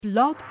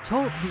Blog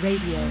Talk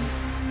Radio.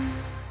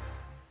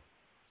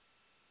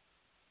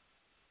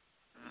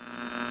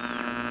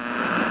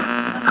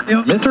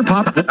 Mr.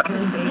 Pop. The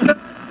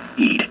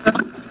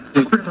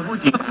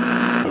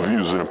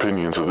views and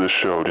opinions of this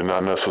show do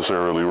not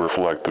necessarily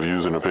reflect the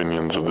views and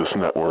opinions of this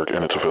network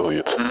and its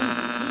affiliates.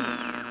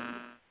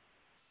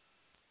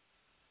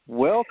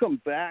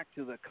 Welcome back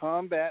to the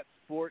Combat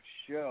Sports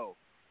Show.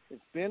 It's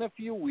been a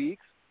few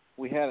weeks.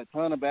 We had a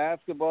ton of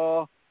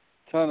basketball,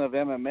 ton of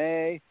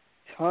MMA,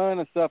 ton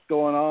of stuff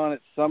going on.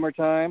 It's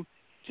summertime.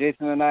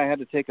 Jason and I had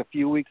to take a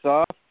few weeks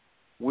off.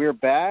 We're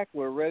back.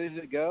 We're ready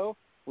to go.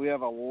 We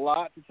have a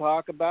lot to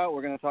talk about.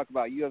 We're going to talk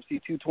about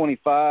UFC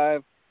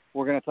 225.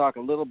 We're going to talk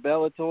a little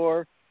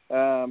Bellator.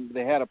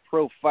 They had a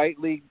Pro Fight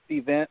League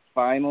event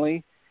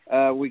finally.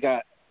 We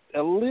got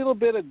a little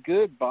bit of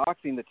good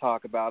boxing to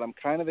talk about. I'm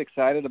kind of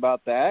excited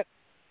about that.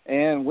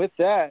 And with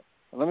that,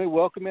 let me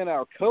welcome in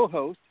our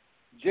co-host,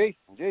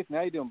 Jason. Jason,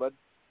 how you doing, bud?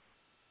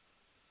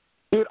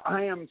 Dude,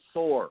 I am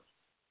sore.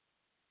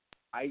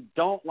 I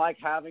don't like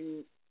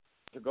having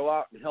to go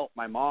out and help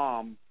my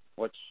mom,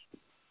 which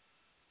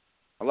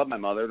I love my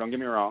mother, don't get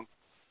me wrong.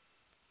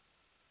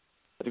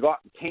 But to go out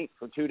and paint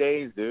for 2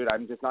 days, dude,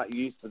 I'm just not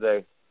used to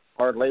the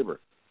hard labor.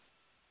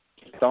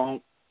 Just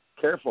don't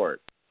care for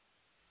it.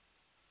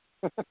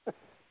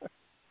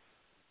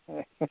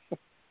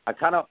 I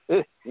kind of,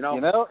 I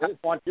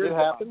want your it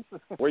happens.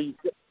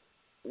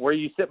 where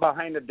you sit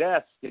behind a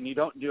desk and you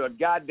don't do a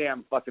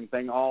goddamn fucking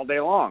thing all day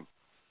long.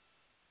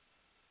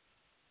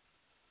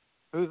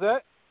 Who's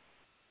that?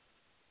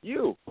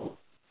 You.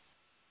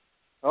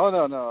 Oh,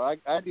 no.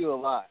 I do a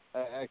lot,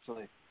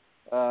 actually.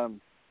 So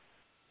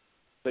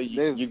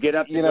you get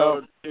up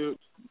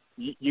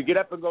you get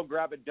up and go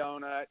grab a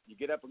donut. You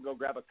get up and go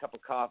grab a cup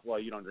of coffee.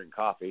 Well, you don't drink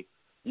coffee.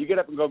 You get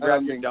up and go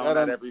grab your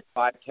donut every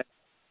 5-10.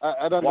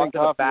 I don't drink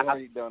coffee or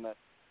eat donuts.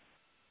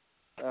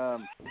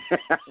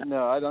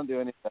 No, I don't do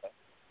any of that.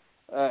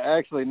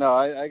 Actually, no,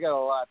 I got a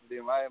lot to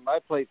do. My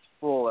plate's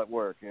full at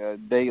work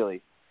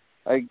daily.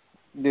 I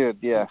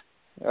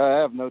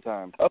have no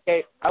time.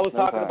 Okay, I was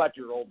talking about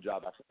your old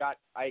job.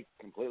 I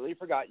completely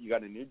forgot you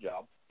got a new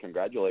job.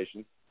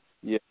 Congratulations.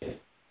 Yeah,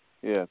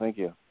 thank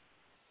you.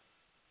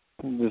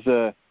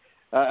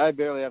 I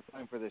barely have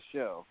time for this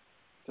show,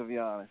 to be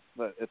honest,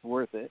 but it's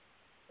worth it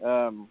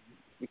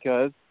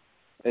because,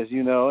 as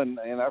you know, and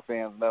our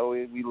fans know,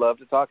 we love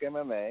to talk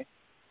MMA,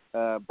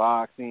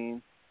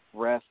 boxing,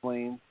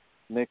 wrestling,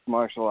 mixed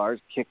martial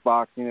arts,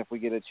 kickboxing if we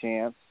get a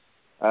chance.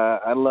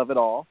 I love it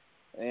all,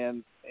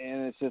 and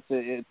it's just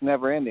it's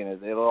never ending.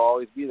 It'll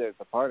always be there. It's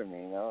a part of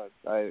me, you know.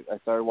 I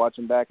started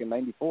watching back in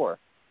 '94,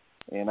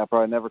 and I'll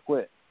probably never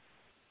quit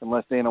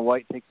unless Dana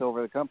White takes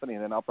over the company.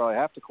 Then I'll probably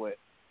have to quit.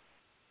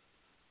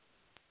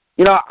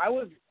 You know,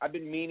 I've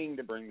been meaning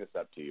to bring this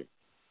up to you.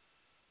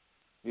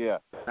 Yeah.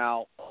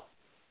 Now,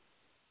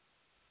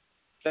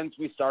 since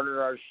we started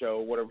our show,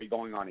 what are we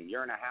going on, a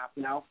year and a half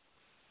now?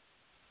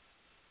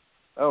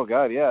 Oh,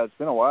 God, yeah, it's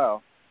been a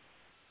while.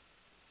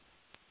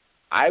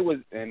 I've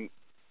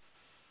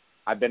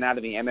been out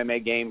of the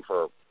MMA game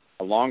for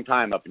a long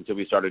time up until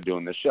we started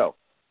doing this show.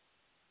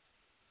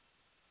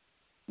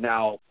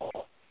 Now,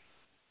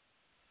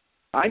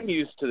 I'm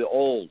used to the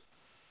old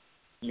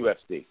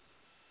UFC.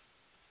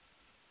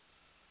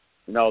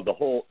 You know, the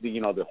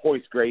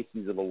Hoist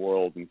Gracies of the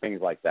world and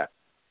things like that.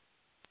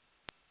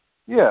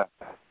 Yeah.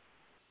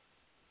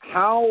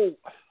 How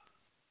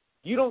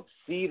you don't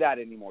see that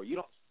anymore. You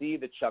don't see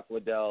the Chuck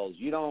Liddells.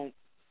 You don't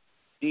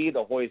see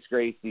the Hoist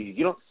Gracies.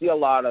 You don't see a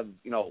lot of,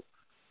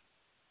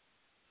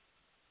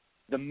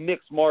 the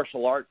mixed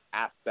martial arts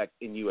aspect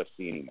in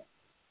UFC anymore.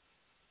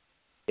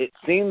 It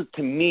seems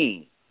to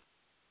me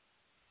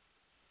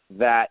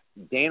that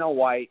Dana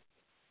White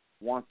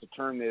wants to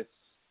turn this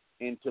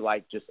into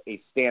like just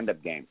a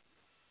stand-up game.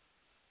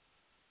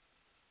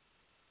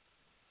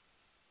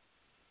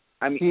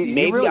 I mean,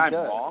 maybe really I'm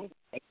does. wrong.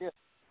 Yeah.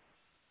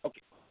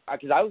 Okay,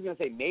 because I was going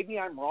to say maybe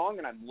I'm wrong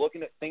and I'm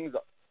looking at things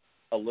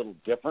a little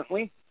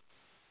differently.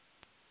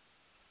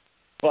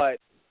 But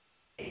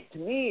to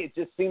me, it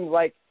just seems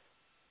like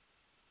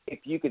if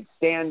you could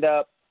stand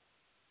up,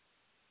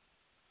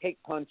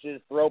 take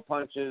punches, throw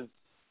punches,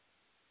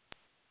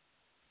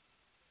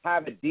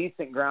 have a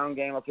decent ground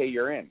game, okay,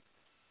 you're in.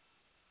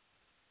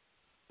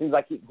 Seems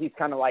like he's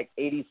kind of like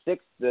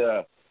 86,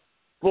 the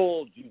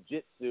full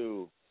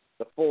jiu-jitsu,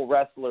 the full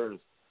wrestlers.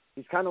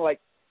 He's kind of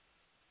like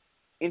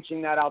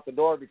inching that out the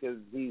door because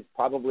he's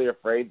probably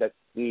afraid that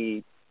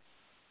the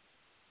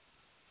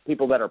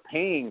people that are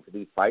paying for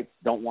these fights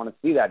don't want to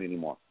see that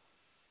anymore.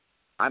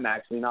 I'm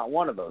actually not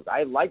one of those.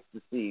 I like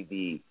to see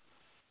the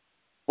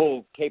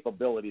full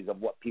capabilities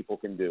of what people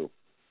can do.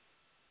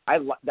 To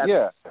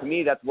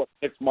me, that's what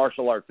mixed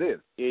martial arts is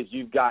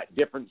you've got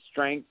different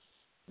strengths,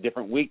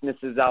 different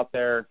weaknesses out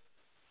there.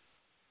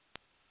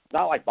 It's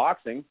not like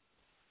boxing.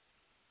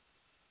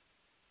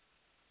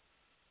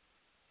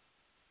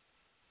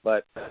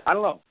 But I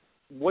don't know.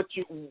 What's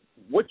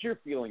your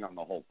feeling on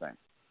the whole thing?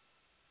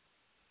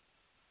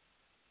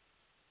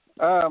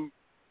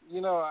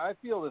 I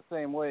feel the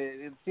same way.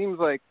 It seems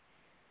like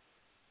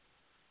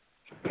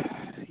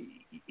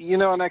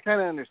and I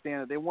kind of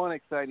understand it. They want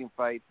exciting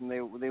fights, and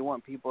they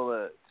want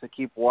people to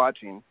keep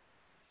watching.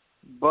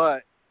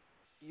 But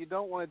you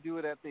don't want to do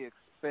it at the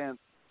expense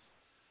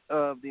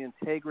of the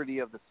integrity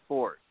of the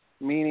sport,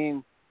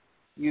 meaning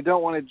you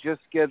don't want to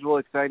just schedule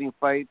exciting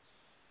fights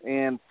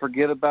and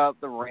forget about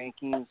the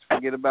rankings,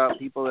 forget about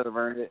people that have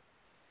earned it.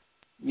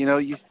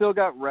 You still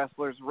got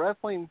wrestlers.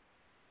 Wrestling,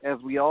 as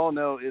we all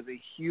know, is a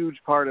huge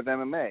part of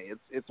MMA.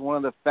 It's one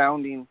of the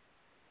founding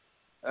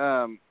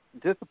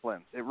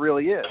disciplines. It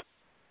really is.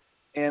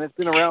 And it's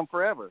been around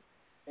forever.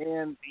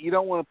 And you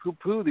don't want to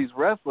poo-poo these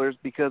wrestlers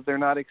because they're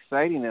not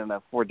exciting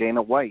enough for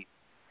Dana White.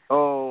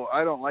 Oh,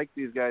 I don't like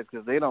these guys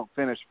because they don't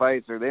finish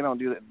fights or they don't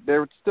do that.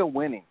 They're still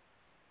winning.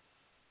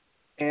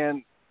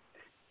 And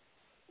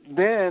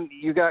then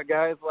you got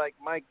guys like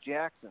Mike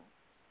Jackson,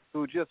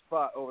 who just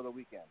fought over the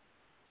weekend.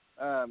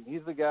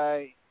 He's the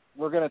guy,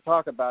 we're going to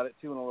talk about it,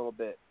 too, in a little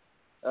bit.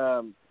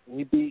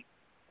 He beat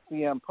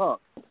CM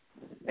Punk.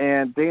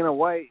 And Dana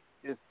White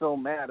is so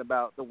mad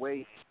about the way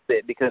he did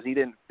it because he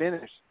didn't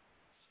finish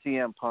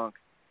CM Punk.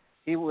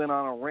 He went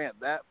on a rant.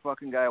 That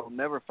fucking guy will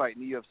never fight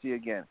in the UFC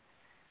again.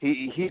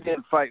 He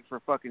didn't fight for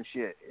fucking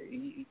shit.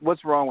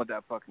 What's wrong with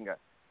that fucking guy?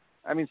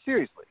 I mean,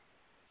 seriously.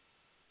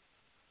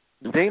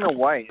 Dana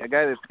White, a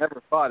guy that's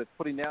never fought, is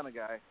putting down a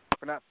guy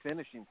for not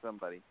finishing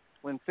somebody.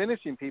 When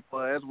finishing people,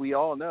 as we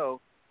all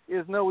know,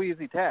 is no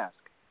easy task.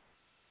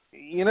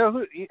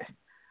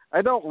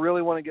 I don't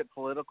really want to get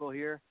political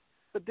here,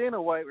 but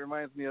Dana White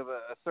reminds me of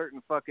a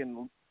certain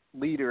fucking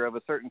leader of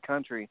a certain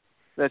country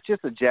that's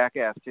just a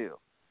jackass too.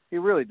 He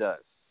really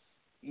does.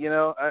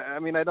 I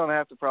mean, I don't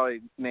have to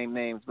probably name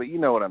names, but you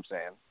know what I'm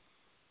saying.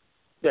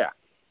 Yeah.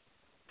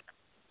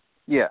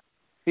 Yeah.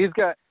 He's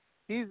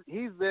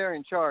there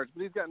in charge,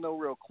 but he's got no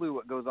real clue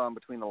what goes on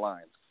between the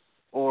lines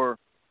or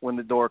when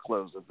the door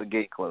closes, the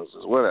gate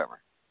closes, whatever.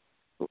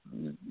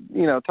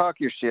 Talk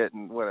your shit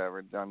and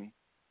whatever, dummy.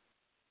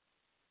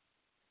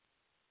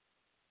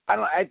 I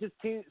don't know. It just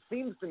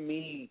seems to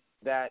me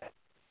that,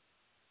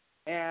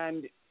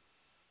 and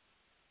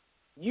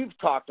you've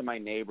talked to my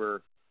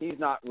neighbor. He's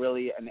not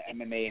really an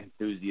MMA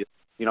enthusiast.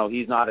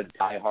 He's not a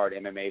diehard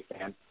MMA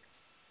fan.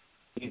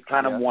 He's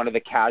kind of one of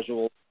the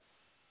casuals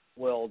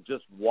who will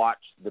just watch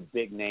the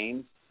big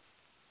names.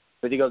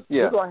 But he goes,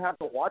 who do I have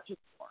to watch it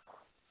for?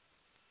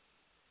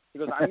 He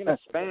goes, I'm going to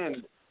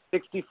spend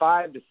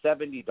 $65 to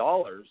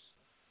 $70,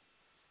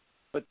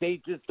 but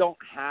they just don't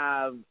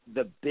have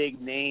the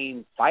big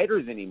name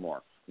fighters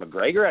anymore.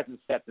 McGregor hasn't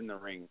stepped in the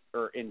ring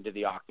or into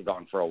the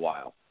octagon for a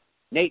while.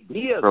 Nate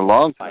Diaz for a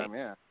long time,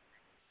 yeah.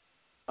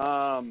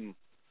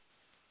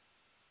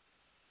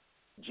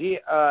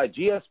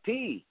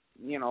 GSP,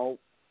 you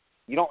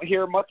don't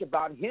hear much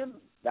about him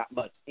that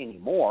much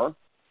anymore.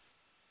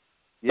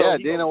 Yeah,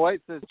 so Dana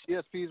White says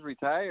GSP's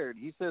retired.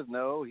 He says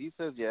no. He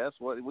says yes.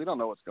 We don't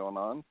know what's going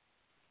on.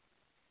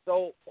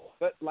 So,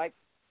 but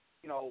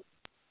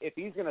if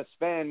he's going to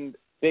spend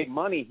big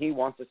money, he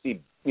wants to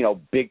see,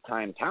 big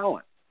time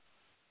talent.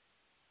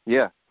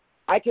 Yeah.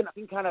 I can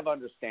kind of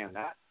understand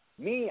that.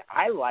 Me,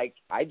 I like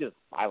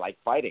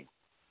fighting.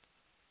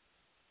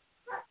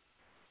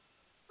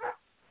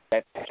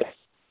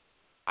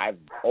 I've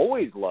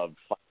always loved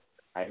fighting.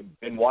 I've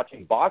been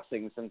watching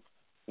boxing since,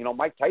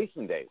 Mike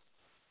Tyson days.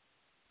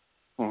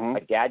 Mm-hmm. My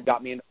dad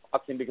got me into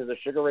boxing because of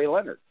Sugar Ray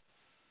Leonard.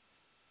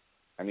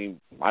 I mean,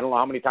 I don't know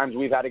how many times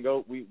we've had to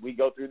go. We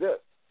go through this,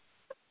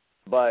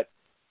 but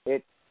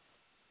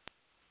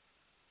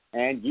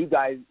and you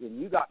guys,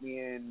 and you got me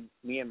and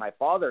my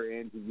father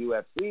into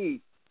UFC,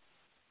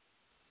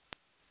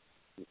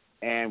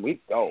 and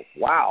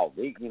wow,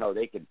 they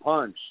can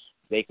punch,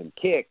 they can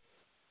kick,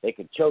 they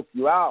can choke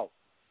you out.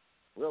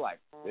 We're like,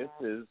 this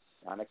is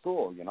kind of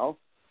cool, No,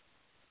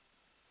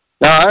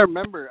 I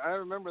remember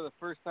the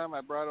first time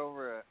I brought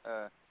over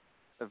a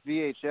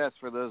VHS.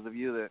 For those of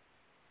you that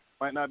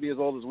might not be as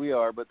old as we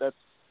are, but that's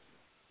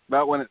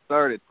about when it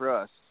started for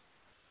us.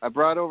 I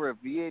brought over a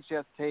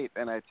VHS tape,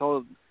 and I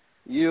told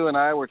you and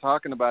I were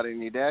talking about it,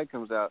 and your dad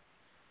comes out,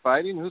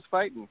 fighting? Who's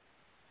fighting?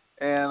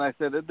 And I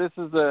said, this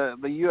is the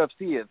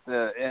UFC. It's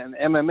an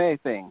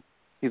MMA thing.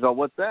 He's all,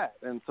 what's that?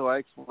 And so I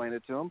explained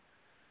it to him,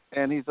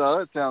 and he said,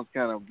 that sounds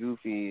kind of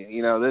goofy,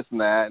 this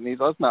and that. And he's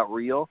all, it's not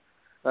real.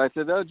 I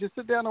said, just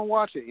sit down and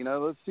watch it,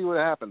 let's see what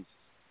happens.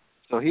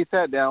 So he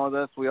sat down with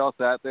us. We all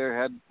sat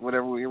there, had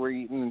whatever we were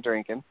eating and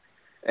drinking.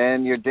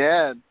 And your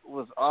dad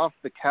was off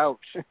the couch,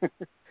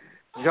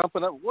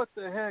 jumping up. What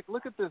the heck?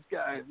 Look at this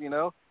guy, He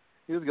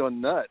was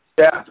going nuts.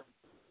 Yeah.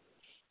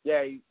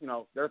 Yeah,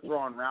 they're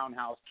throwing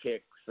roundhouse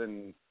kicks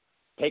and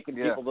taking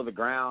people to the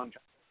ground,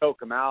 choke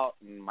them out.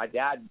 And my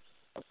dad,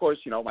 of course,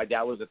 my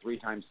dad was a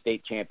 3-time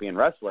state champion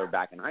wrestler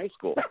back in high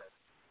school.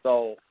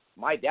 So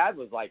my dad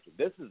was like,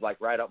 this is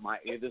like right up my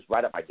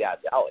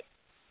dad's alley.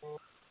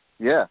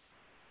 Yeah.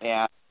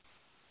 And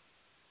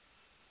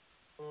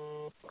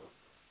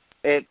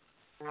it,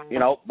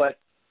 but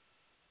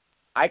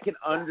I can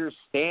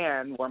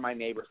understand where my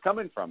neighbor's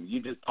coming from. You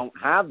just don't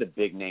have the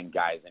big name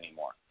guys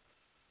anymore.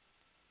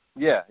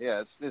 Yeah.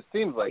 It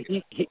seems like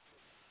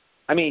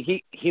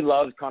he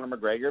loves Conor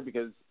McGregor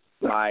because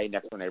my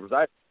next door neighbor's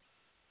idol.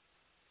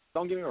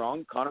 Don't get me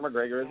wrong, Conor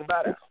McGregor is a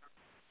badass.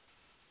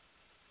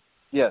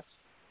 Yes.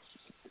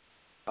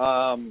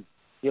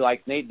 He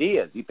likes Nate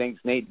Diaz. He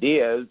thinks Nate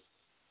Diaz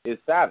is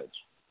savage.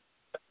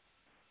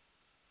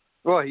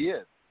 Well, he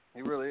is.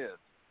 He really is.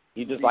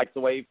 He just likes the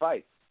way he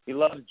fights. He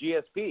loves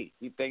GSP.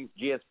 He thinks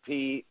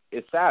GSP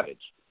is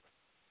savage.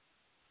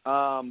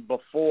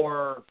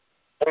 Before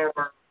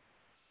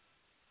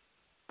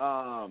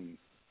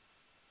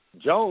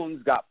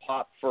Jones got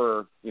popped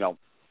for,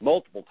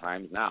 multiple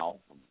times now.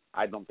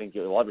 I don't think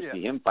you'll ever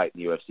see him fight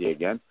in the UFC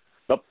again.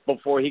 But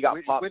before he got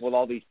popped with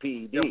all these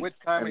PEDs. Yeah, which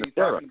time are you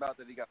talking about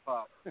that he got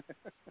popped?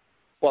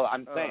 Well,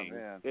 I'm saying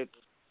it's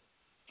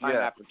time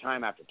after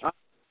time after time.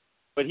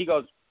 But he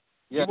goes,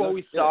 you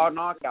always saw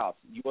knockouts.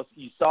 You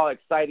saw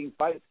exciting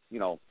fights.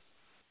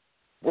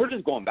 We're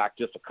just going back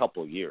just a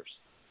couple of years.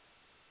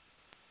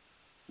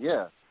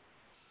 Yeah.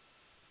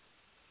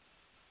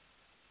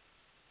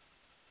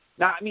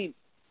 Now,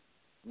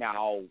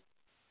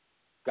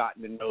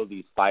 gotten to know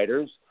these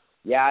fighters,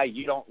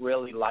 you don't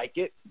really like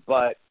it,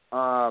 but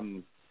I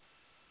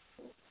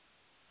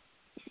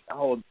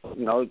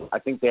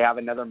think they have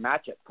another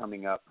matchup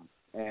coming up,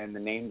 and the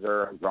names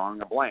are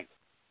drawing a blank.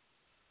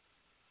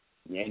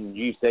 And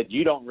you said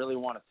you don't really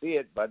want to see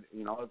it, but,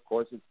 of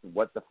course, it's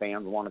what the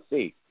fans want to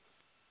see.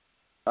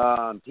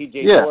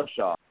 TJ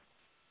Dillashaw.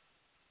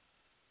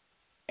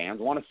 Fans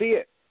want to see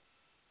it.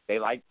 They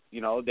like,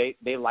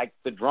 they like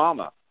the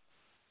drama.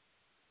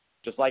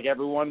 Just like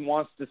everyone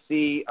wants to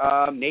see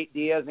Nate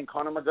Diaz and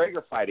Conor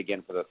McGregor fight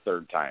again for the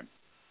third time.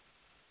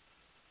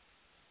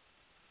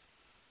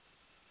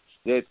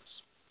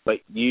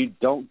 But you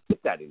don't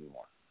get that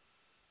anymore.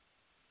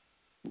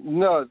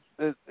 No,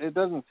 it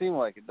doesn't seem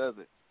like it, does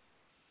it?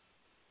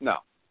 No.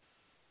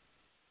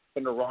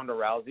 And to Ronda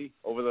Rousey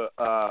over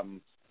the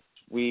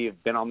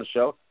we've been on the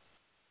show.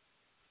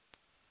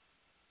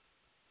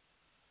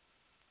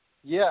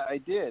 Yeah, I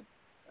did.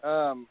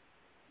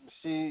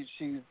 She's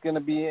going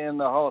to be in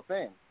the Hall of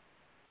Fame.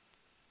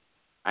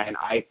 And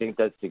I think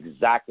that's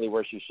exactly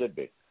where she should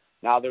be.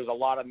 Now, there's a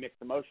lot of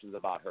mixed emotions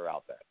about her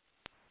out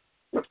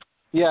there.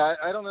 Yeah,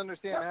 I don't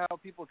understand how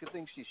people could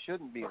think she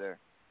shouldn't be there.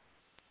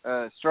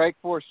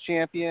 Strikeforce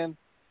champion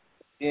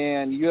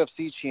and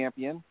UFC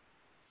champion.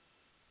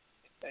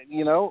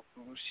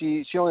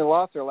 She only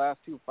lost her last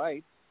two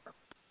fights.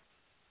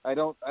 I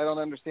don't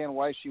understand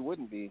why she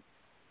wouldn't be.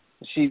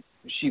 She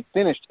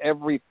finished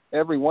every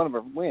one of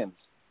her wins.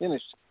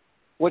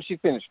 What'd she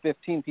finish?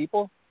 15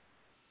 people?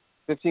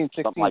 15,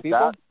 16 Something like people?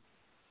 That.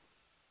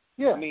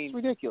 Yeah, it's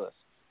ridiculous.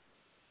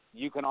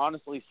 You can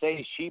honestly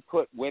say she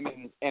put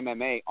women's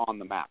MMA on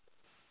the map.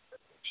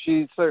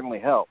 She certainly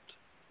helped.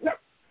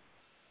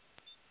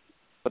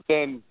 But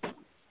then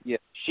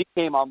she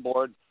came on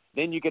board.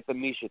 Then you get the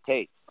Miesha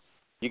Tate.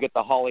 You get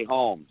the Holly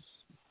Holmes.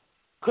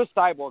 Chris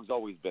Cyborg's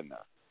always been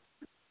there.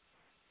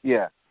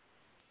 Yeah.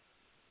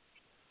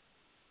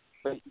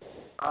 But,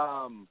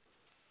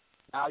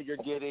 now you're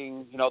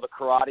getting, the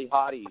karate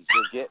hotties.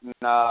 You're getting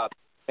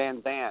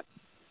Van Zandt.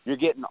 You're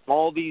getting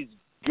all these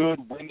good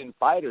women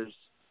fighters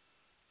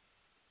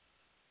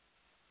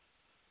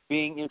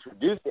being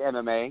introduced to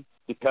MMA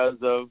because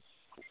of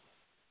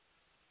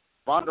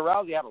Ronda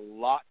Rousey had a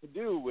lot to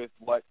do with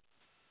what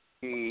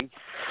she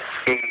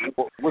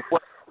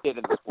did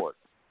in the sport.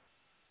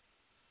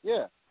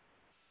 Yeah.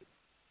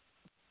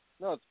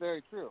 No, it's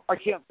very true.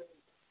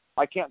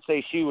 I can't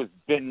say she was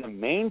been the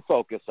main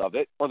focus of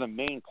it or the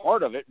main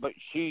part of it, but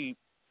she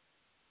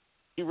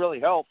really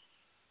helped.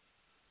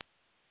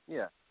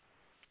 Yeah.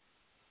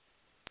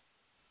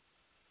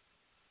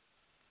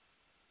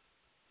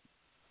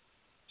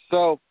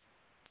 So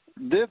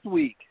this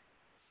week,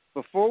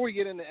 before we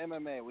get into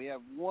MMA, we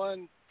have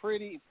one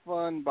pretty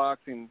fun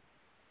boxing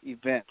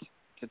event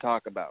to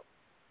talk about.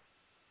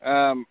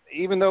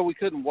 Even though we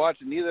couldn't watch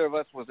it, neither of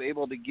us was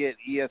able to get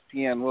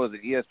ESPN, what was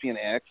it, ESPN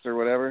X or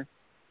whatever?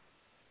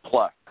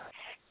 Plus.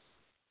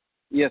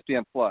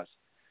 ESPN Plus.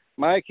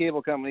 My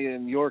cable company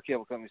and your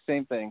cable company,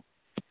 same thing.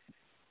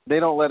 They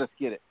don't let us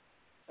get it.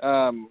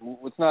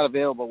 It's not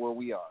available where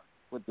we are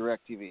with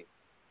DirecTV.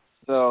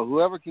 So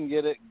whoever can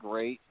get it,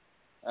 great.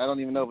 I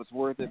don't even know if it's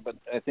worth it, but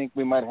I think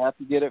we might have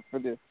to get it for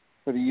the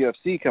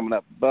UFC coming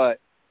up. But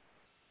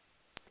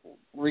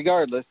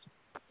regardless,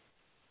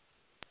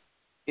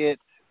 it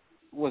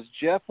was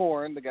Jeff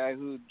Horn, the guy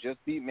who just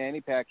beat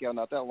Manny Pacquiao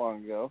not that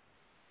long ago,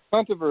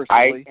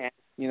 controversially. It's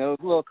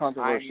a little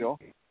controversial.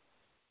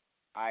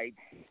 I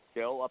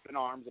still up in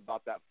arms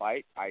about that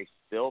fight. I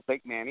still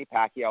think Manny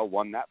Pacquiao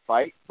won that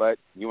fight, but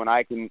you and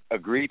I can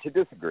agree to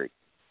disagree.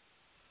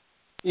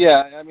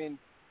 Yeah, I mean,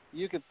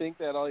 you could think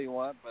that all you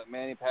want, but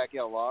Manny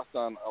Pacquiao lost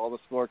on all the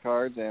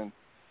scorecards and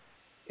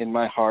in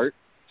my heart.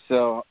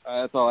 So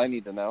that's all I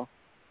need to know.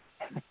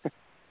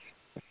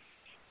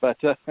 But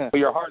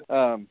your heart,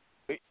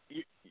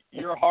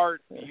 your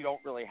heart, you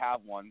don't really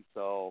have one,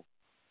 so.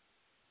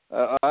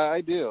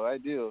 I do.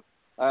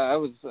 I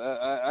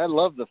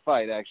love the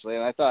fight actually,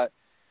 and I thought,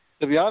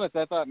 to be honest,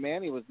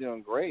 Manny was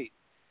doing great,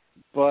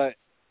 but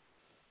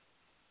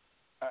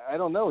I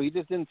don't know. He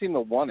just didn't seem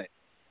to want it.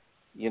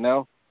 You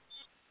know?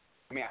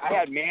 I mean, I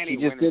had Manny He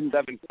just winning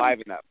didn't-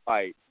 7-5 in that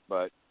fight,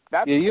 but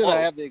that's Yeah, you and I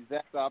close. have the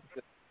exact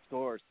opposite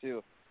scores,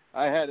 too.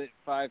 I had it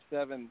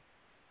 5-7,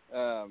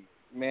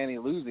 Manny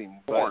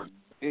losing. But, Horn.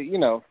 you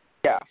know.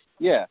 Yeah.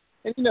 Yeah.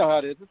 And you know how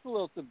it is. It's a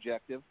little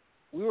subjective.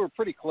 We were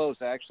pretty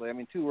close, actually. I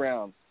mean, 2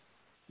 rounds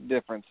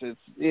difference.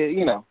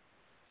 You know.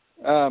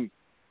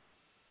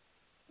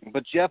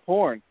 But Jeff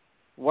Horn,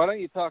 why don't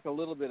you talk a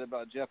little bit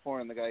about Jeff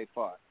Horn and the guy he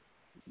fought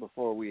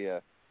before we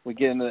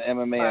get into the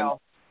MMA?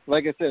 Well, And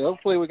like I said,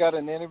 hopefully we got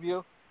an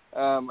interview.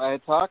 I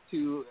had talked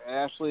to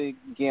Ashlee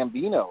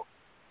Gambino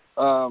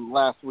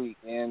last week,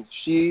 and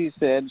she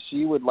said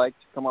she would like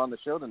to come on the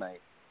show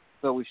tonight.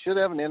 So we should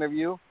have an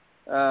interview.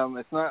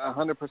 It's not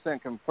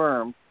 100%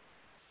 confirmed.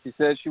 She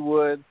said she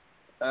would,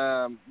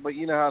 but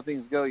you know how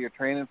things go. You're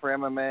training for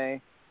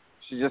MMA.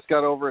 She just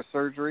got over a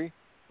surgery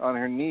on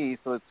her knee,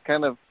 so it's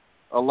kind of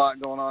a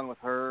lot going on with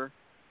her.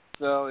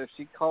 So if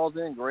she calls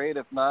in, great.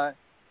 If not,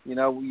 you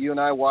know, you and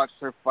I watched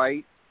her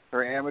fight,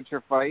 her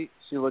amateur fight.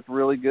 She looked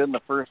really good in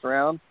the first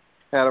round.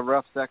 Had a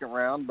rough second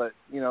round, but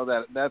you know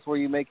that's where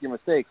you make your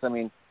mistakes. I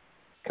mean,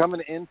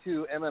 coming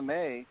into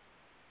MMA,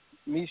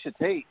 Miesha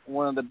Tate,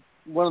 one of the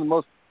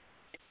most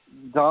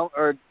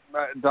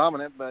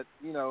dominant, but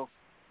you know,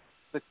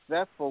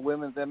 successful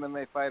women's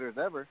MMA fighters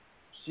ever.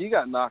 She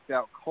got knocked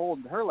out cold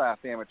in her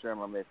last amateur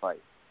MMA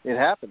fight. It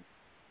happened.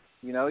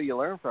 You know, you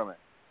learn from it.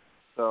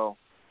 So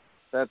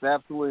that's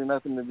absolutely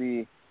nothing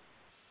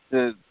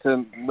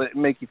to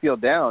make you feel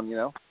down. You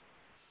know.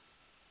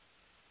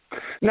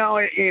 No,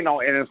 you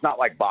know, and it's not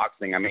like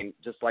boxing. I mean,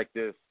 just like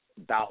this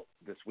bout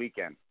this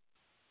weekend.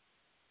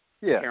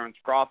 Yeah. Terrence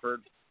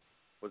Crawford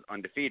was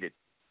undefeated.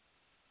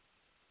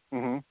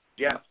 Mm-hmm.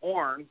 Jeff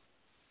Horn,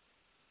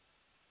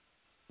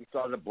 he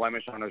still has a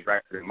blemish on his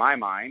record in my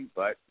mind,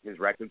 but his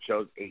record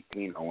shows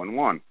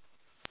 18-0-1.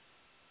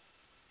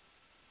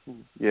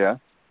 Yeah.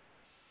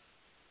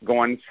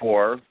 Going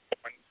for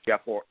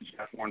Jeff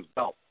Horn's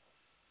belt,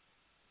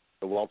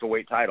 the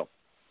welterweight title,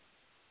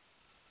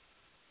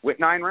 with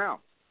 9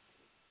 rounds.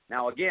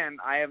 Now, again,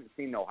 I haven't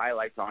seen no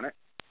highlights on it.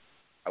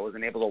 I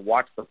wasn't able to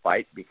watch the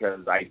fight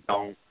because I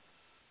don't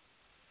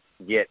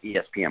get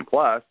ESPN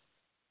Plus.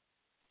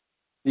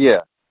 Yeah.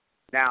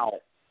 Now,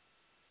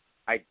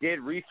 I did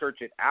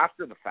research it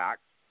after the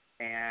fact,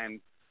 and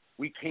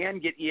we can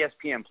get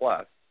ESPN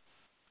Plus.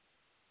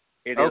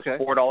 It is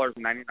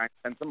 $4.99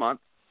 a month,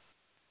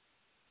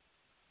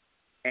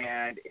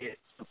 and it's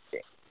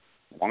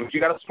as long as you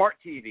got a smart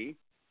TV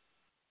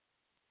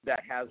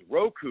that has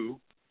Roku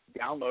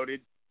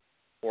downloaded,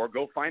 or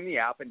go find the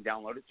app and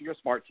download it to your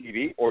smart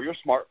TV or your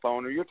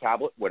smartphone or your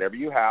tablet, whatever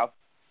you have.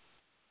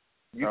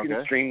 You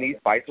can stream these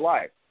fights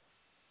live.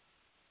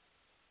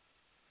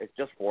 It's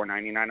just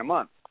 $4.99 a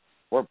month.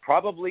 We're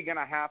probably going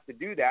to have to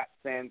do that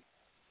since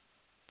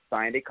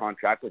signed a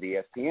contract with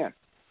ESPN.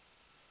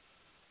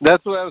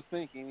 That's what I was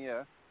thinking.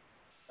 Yeah.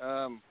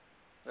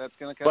 That's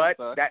going to kind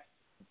of suck.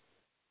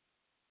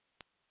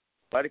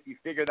 But if you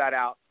figure that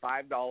out,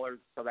 $5,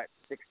 so that's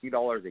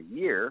 $60 a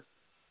year.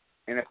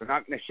 And if they're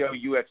not going to show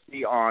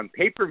UFC on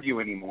pay-per-view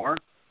anymore,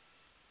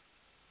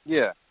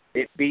 yeah,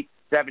 it beats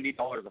 $70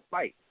 a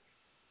fight.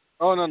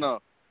 Oh, no.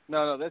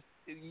 That's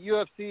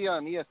UFC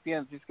on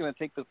ESPN is just going to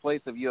take the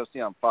place of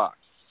UFC on Fox.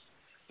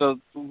 So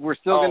we're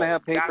still going to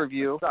have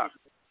pay-per-view.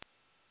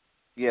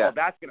 Yeah. Well,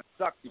 that's going to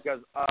suck because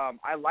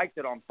I liked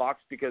it on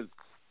Fox because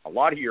a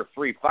lot of your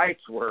free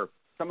fights were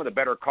some of the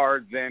better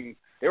cards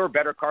they were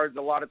better cards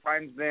a lot of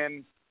times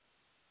than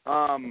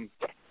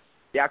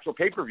the actual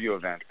pay-per-view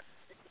event.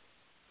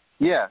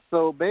 Yeah,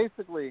 so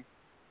basically,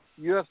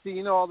 UFC,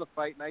 you know, all the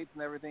fight nights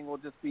and everything will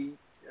just be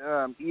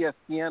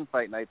ESPN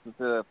fight nights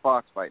instead of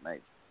Fox fight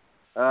nights.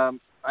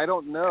 I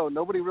don't know.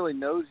 Nobody really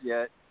knows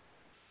yet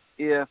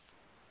if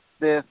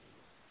this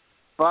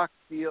Fox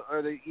deal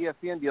or the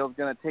ESPN deal is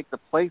going to take the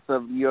place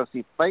of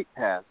UFC Fight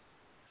Pass,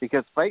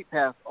 because Fight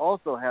Pass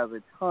also has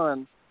a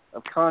ton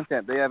of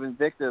content. They have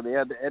Invicta. They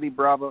have the Eddie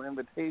Bravo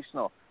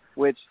Invitational,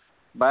 which,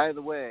 by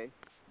the way,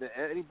 the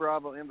Eddie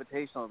Bravo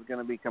Invitational is going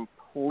to be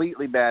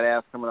completely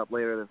badass coming up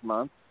later this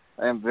month.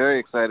 I am very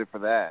excited for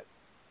that.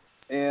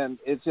 And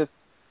it's just,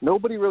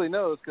 nobody really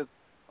knows because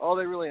all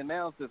they really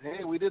announce is,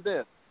 hey, we did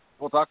this.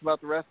 We'll talk about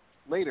the rest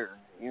later.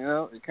 You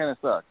know, it kind of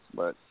sucks,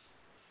 but.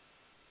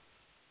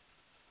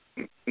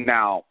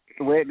 Now,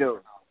 the way it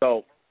goes.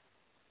 So,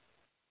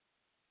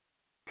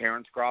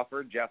 Terrence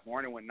Crawford, Jeff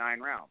Horn went 9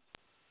 rounds.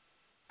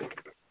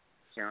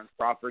 Terrence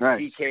Crawford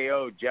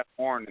TKO'd Jeff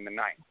Horn in the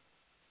 9th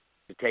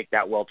to take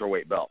that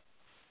welterweight belt.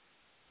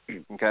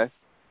 Okay.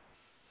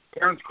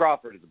 Terrence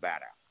Crawford is a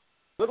badass.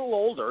 Little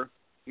older.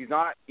 He's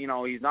not a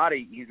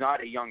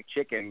young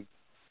chicken.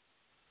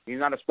 He's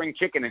not a spring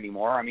chicken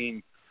anymore. I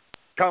mean,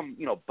 come,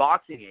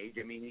 boxing age,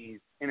 I mean, he's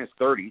in his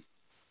 30s.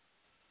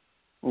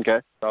 Okay.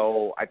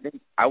 So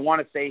I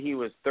want to say he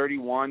was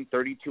 31,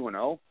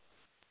 32-0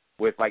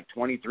 with like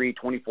 23,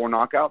 24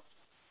 knockouts.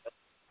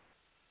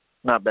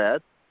 Not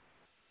bad.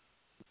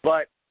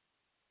 But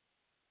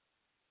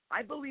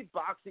I believe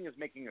boxing is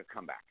making a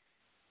comeback.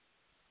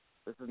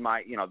 This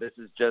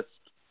is just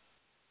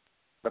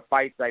the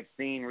fights I've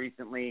seen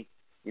recently,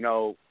 you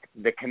know,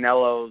 the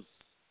Canelos,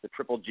 the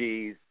Triple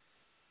Gs,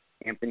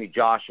 Anthony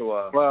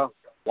Joshua,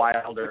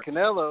 Wilder. The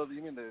Canelo,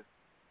 you mean the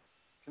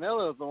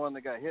Canelo's the one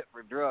that got hit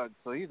for drugs,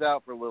 so he's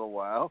out for a little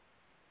while.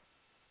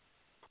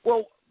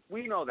 Well,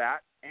 we know that,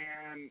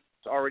 and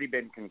it's already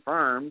been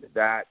confirmed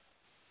that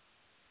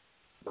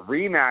the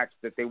rematch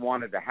that they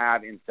wanted to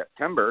have in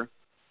September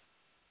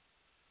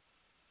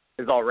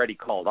is already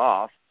called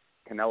off.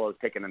 Canelo's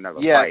taking another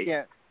fight.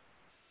 Yeah.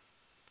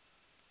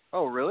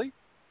 Oh, really?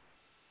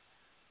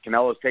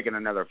 Canelo's taking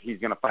another. He's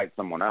going to fight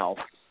someone else.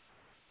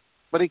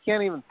 But he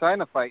can't even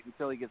sign a fight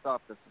until he gets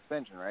off the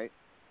suspension, right?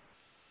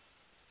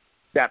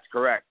 That's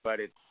correct, but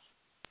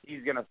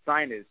he's going to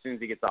sign it as soon as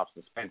he gets off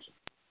suspension.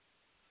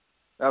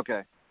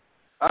 Okay.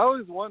 I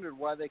always wondered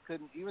why they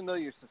couldn't, even though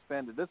you're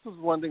suspended. This was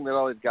one thing that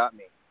always got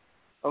me.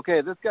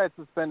 Okay, this guy's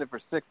suspended for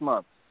 6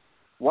 months.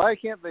 Why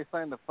can't they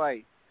sign the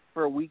fight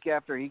for a week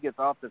after he gets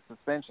off the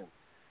suspension?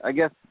 I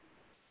guess,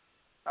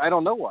 I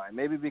don't know why.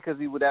 Maybe because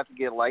he would have to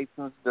get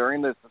licensed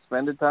during the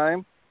suspended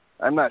time?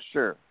 I'm not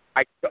sure.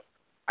 I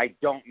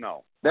don't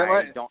know.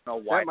 I don't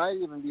know why. That might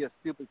even be a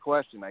stupid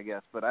question, I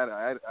guess, but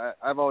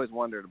I've always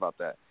wondered about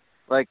that.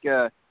 Like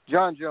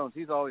John Jones,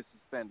 he's always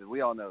suspended.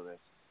 We all know this.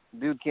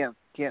 Dude can't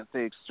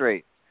stay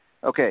straight.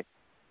 Okay,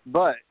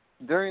 but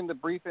during the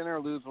brief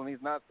interludes when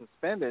he's not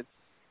suspended,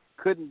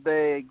 couldn't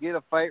they get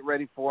a fight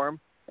ready for him?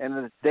 And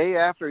the day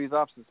after he's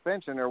off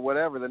suspension or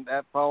whatever, then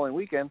that following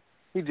weekend,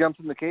 he jumps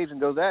in the cage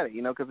and goes at it.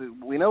 You know, because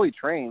we know he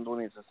trains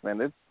when he's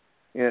suspended.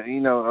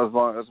 You know, as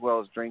well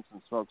as drinks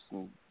and smokes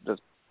and does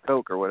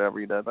coke or whatever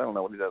he does. I don't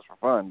know what he does for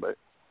fun, but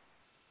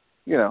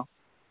you know.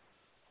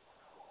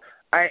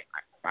 I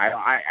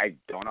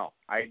don't know.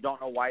 I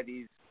don't know why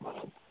these.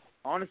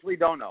 Honestly,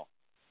 don't know.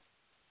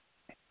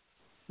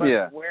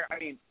 But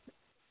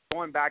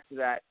going back to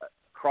that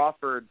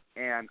Crawford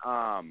and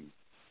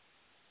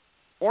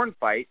Horn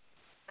fight,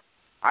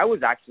 I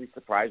was actually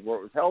surprised where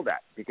it was held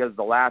at because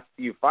the last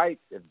few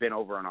fights have been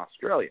over in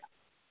Australia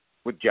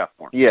with Jeff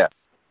Horn. Yeah.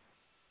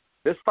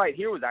 This fight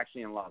here was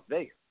actually in Las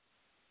Vegas.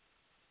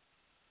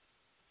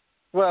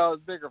 Well,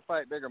 it's bigger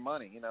fight, bigger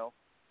money, you know.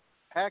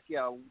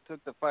 Pacquiao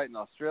took the fight in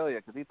Australia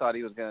because he thought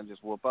he was going to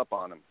just whoop up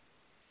on him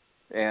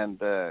and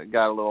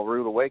got a little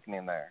rude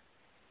awakening there.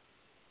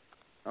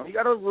 Well, he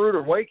got a rude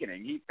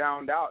awakening. He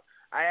found out.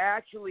 I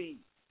actually,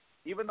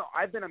 even though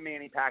I've been a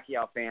Manny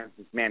Pacquiao fan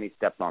since Manny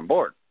stepped on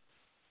board.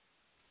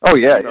 Oh,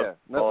 yeah.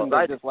 Nothing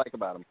I dislike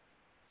about him.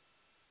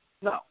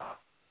 No.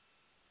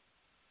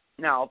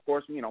 Now, of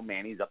course, you know,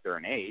 Manny's up there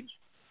in age,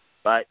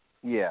 but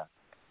yeah,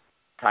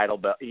 title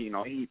belt, you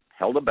know, he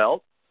held a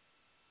belt,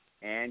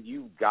 and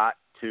you've got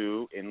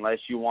to, unless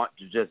you want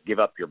to just give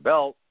up your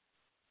belt,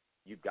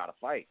 you've got to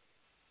fight.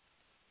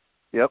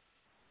 Yep.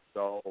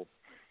 So,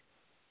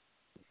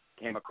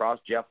 came across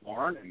Jeff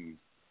Horn, and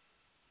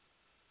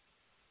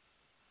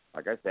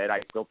like I said,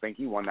 I still think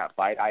he won that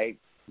fight.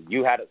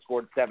 You had it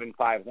scored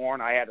 7-5 Horn.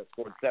 I had it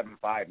scored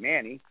 7-5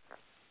 Manny.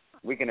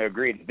 We can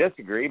agree to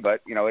disagree,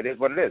 but, you know, it is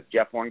what it is.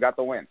 Jeff Horn got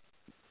the win.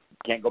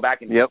 Can't go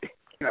back and, you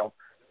know,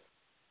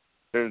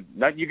 there's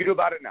nothing you can do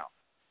about it now.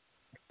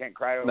 Can't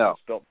cry over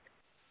spilt.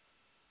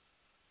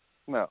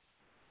 No.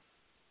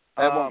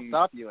 That won't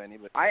stop you any,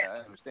 but I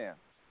understand.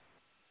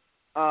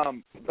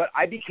 But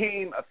I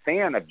became a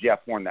fan of Jeff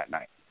Horn that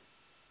night.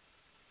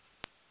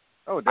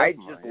 Oh,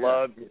 definitely. I just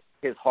loved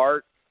his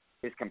heart,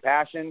 his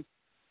compassion,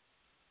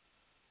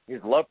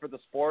 his love for the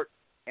sport,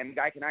 and the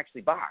guy can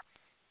actually box.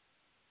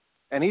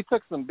 And he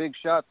took some big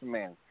shots from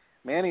Manny.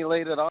 Manny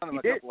laid it on him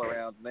a couple of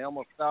rounds, and they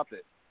almost stopped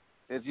it.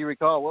 As you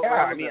recall, what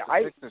round was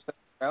it, the 6th or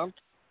 7th round?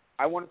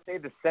 I want to say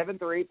the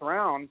 7th or 8th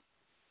round,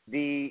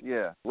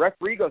 the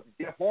referee goes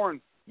to Jeff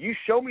Horn, you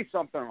show me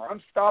something or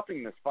I'm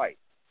stopping this fight.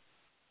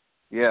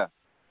 Yeah.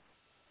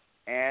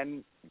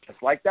 And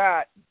just like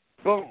that,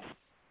 boom,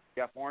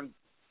 Jeff Horn,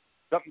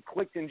 something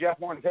clicked in Jeff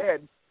Horn's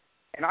head,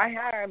 and I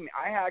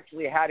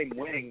actually had him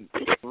winning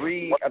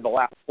 3 of the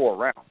last 4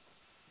 rounds.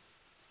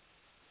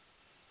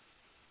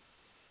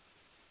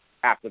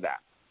 After that,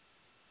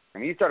 I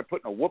mean, he started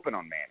putting a whooping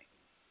on Manny.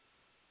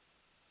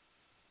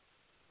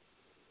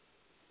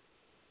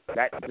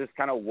 That just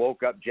kind of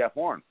woke up Jeff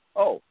Horn.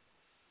 Oh,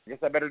 I guess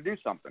I better do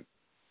something.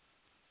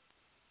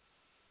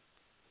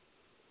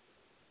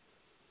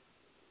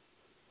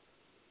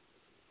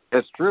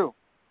 That's true.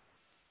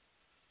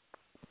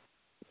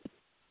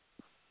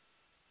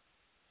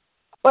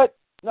 But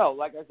no,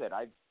 like I said,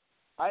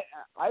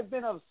 I've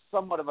been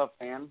somewhat of a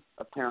fan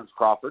of Terrence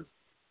Crawford.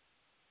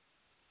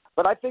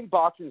 But I think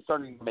boxing is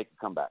starting to make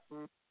a comeback.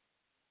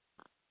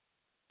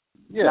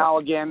 Yeah. Now,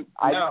 again,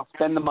 I didn't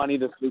spend the money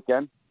this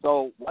weekend,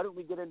 so why don't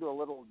we get into a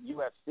little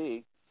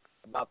UFC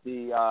about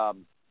the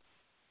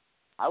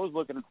I was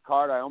looking at the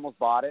card. I almost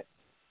bought it.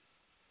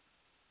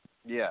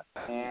 Yeah.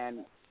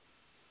 And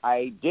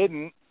I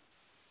didn't.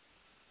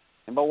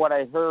 But what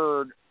I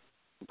heard,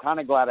 I'm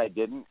kind of glad I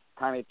didn't.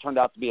 Kind of turned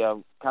out to be a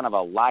kind of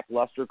a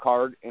lackluster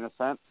card in a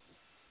sense.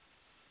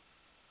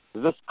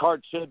 This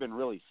card should have been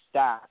really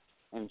stacked.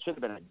 And it should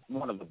have been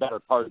one of the better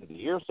cards of the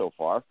year so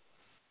far.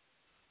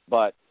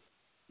 But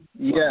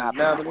Yeah,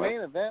 now the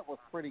main event was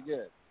pretty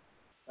good.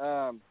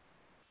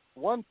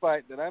 One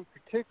fight that I'm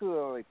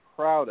particularly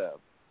proud of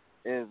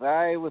is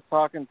I was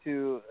talking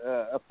to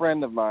a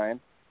friend of mine,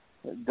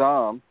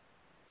 Dom,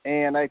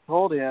 and I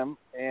told him,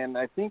 and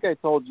I think I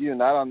told you,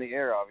 not on the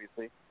air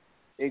obviously,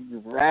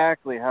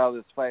 exactly how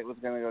this fight was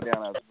going to go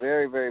down. I was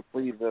very, very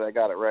pleased that I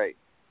got it right.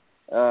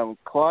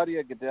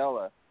 Claudia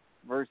Gadelha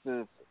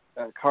versus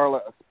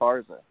Carla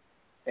Esparza.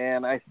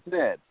 And I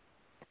said,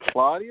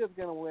 Claudia's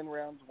going to win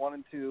rounds 1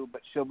 and 2,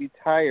 but she'll be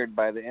tired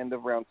by the end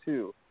of round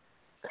 2.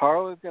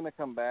 Carla's going to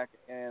come back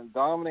and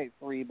dominate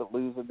 3, but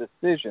lose a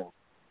decision.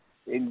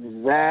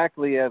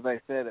 Exactly as I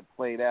said, it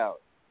played out.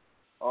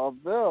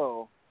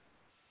 Although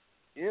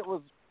it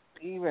was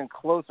even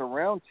closer.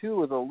 Round 2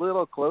 was a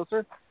little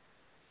closer.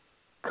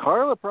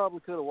 Carla probably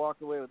could have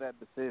walked away with that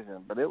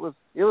decision, but it was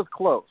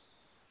close.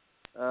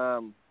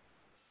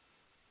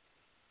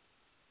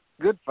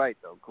 Good fight,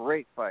 though.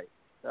 Great fight.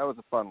 That was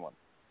a fun one.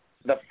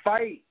 The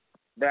fight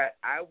that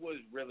I was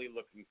really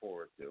looking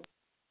forward to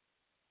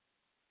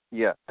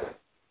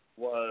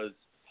was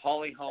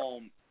Holly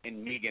Holm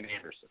and Megan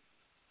Anderson.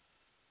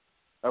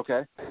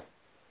 Okay.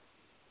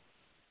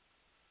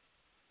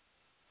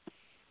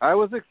 I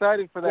was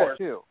excited for that,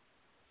 too.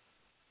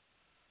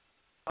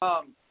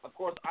 Of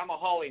course, I'm a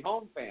Holly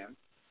Holm fan,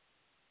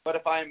 but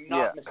if I'm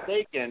not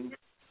mistaken,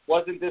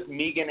 wasn't this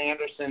Megan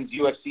Anderson's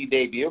UFC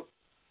debut?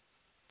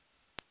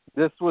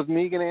 This was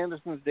Megan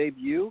Anderson's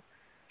debut.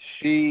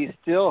 She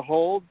still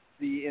holds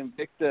the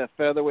Invicta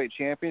Featherweight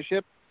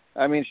Championship.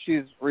 I mean,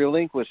 she's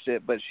relinquished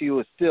it, but she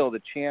was still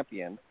the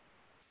champion.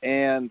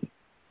 And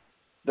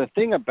the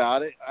thing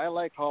about it, I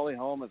like Holly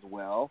Holm as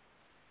well,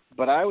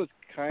 but I was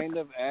kind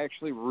of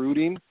actually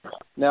rooting.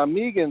 Now,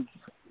 Megan,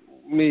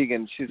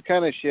 she's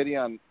kind of shitty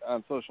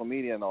on social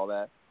media and all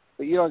that,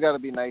 but you don't got to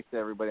be nice to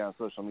everybody on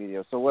social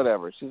media, so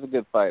whatever. She's a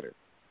good fighter.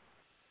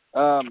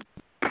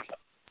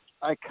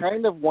 I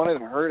kind of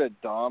wanted her to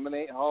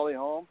dominate Holly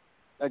Holm.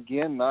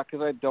 Again, not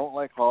because I don't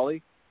like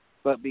Holly,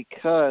 but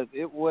because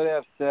it would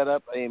have set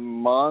up a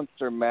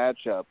monster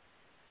matchup.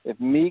 If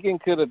Megan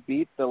could have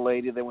beat the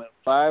lady that went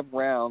 5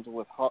 rounds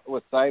with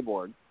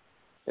Cyborg,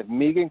 if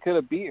Megan could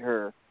have beat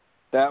her,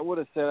 that would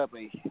have set up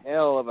a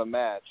hell of a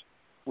match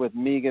with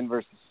Megan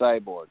versus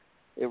Cyborg.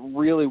 It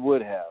really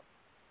would have.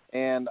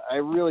 And I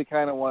really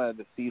kind of wanted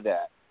to see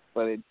that,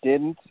 but it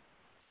didn't.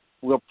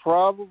 We'll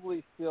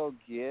probably still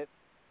get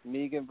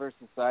Megan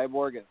versus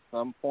Cyborg at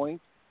some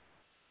point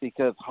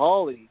because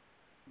Holly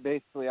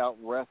basically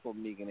out-wrestled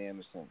Megan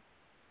Anderson.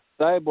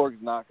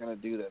 Cyborg's not going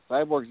to do that.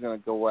 Cyborg's going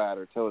to go at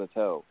her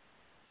toe-to-toe.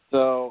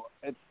 So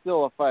it's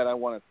still a fight I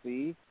want to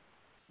see,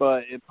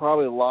 but it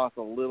probably lost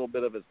a little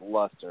bit of its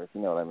luster, if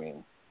you know what I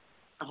mean.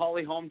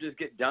 Holly Holm just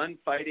get done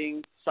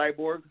fighting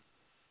Cyborg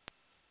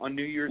on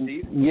New Year's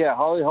Eve? Yeah,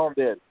 Holly Holm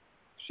did.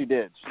 She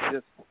did.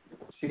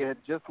 She had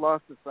just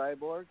lost to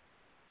Cyborg,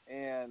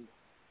 and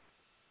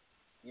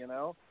you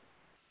know,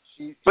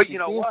 she you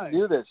know seems what? to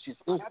do this. She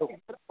seems to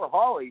for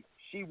Holly.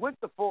 She went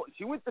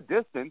the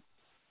distance.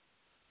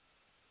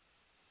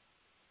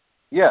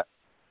 Yeah,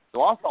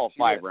 lost all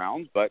 5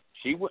 rounds, but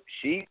she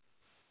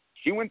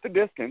went the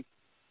distance.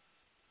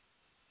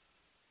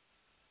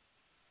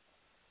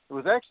 It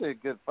was actually a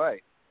good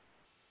fight.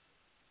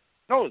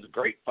 No, it was a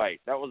great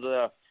fight. That was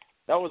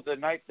the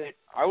night that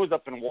I was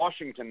up in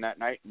Washington that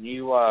night, and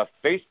you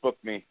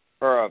Facebooked me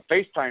or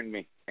FaceTimed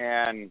me,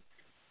 and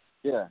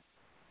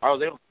I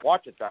was able to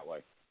watch it that way.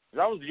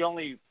 That was the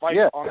only fight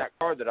on that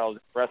card that I was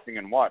interested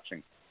in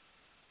watching.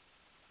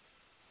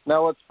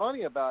 Now, what's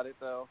funny about it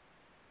though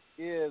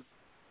is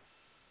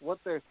what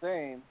they're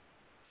saying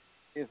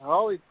is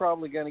Holly's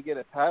probably going to get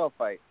a title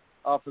fight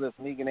off of this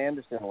Megan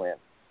Anderson win.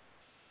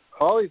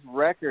 Holly's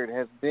record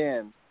has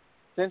been,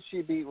 since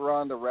she beat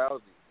Ronda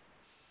Rousey,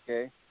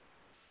 okay,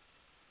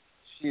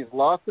 she's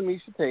lost to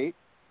Miesha Tate,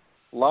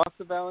 lost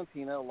to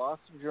Valentina,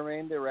 lost to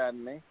Germaine de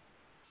Radame.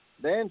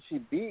 Then she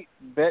beat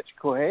Betch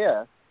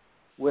Correia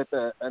with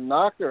a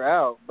knocked her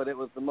out, but it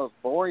was the most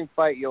boring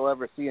fight you'll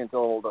ever see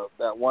until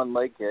that one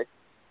leg kick.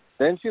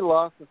 Then she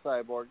lost to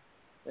Cyborg.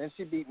 Then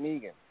she beat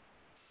Megan.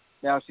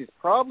 Now she's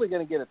probably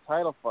going to get a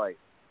title fight.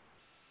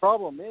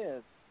 Problem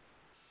is,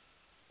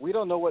 we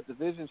don't know what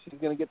division she's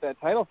going to get that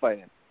title fight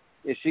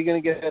in. Is she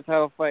going to get that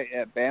title fight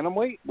at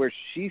bantamweight, where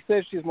she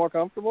says she's more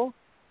comfortable,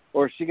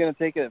 or is she going to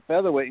take it at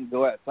featherweight and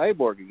go at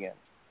Cyborg again?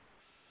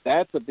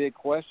 That's a big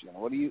question.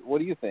 What do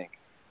you think?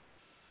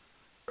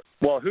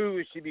 Well, who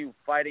would she be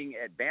fighting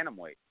at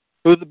bantamweight?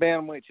 Who's the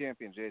bantamweight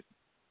champion, Jason?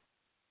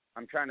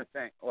 I'm trying to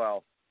think.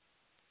 Well,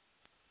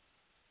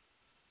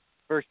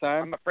 first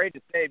time? I'm afraid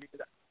to say because.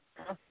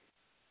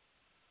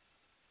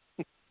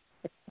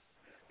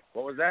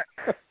 What was that?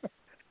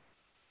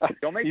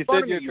 Don't make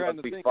fun of me, you said you're trying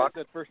to think. Fuck. I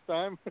said first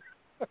time.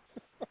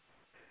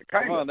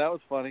 Come on, that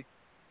was funny.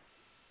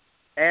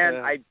 And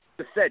I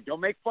just said,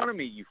 don't make fun of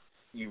me,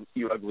 you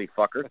ugly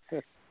fucker.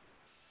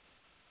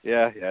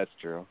 Yeah, it's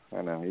true.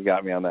 I know. You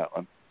got me on that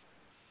one.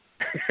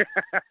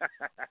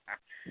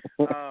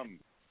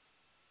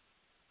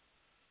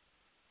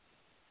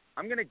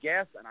 I'm going to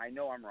guess, and I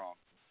know I'm wrong.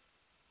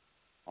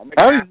 I'll make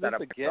How is that this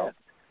up a myself. guess?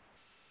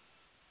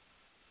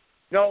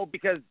 No,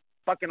 because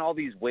fucking all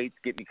these weights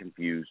get me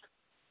confused.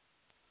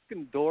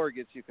 Fucking door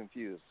gets you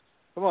confused.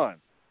 Come on.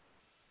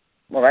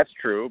 Well, that's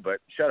true, but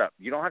shut up.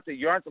 You don't have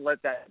to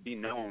let that be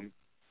known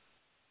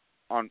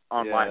on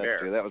live air.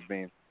 True. That was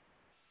mean.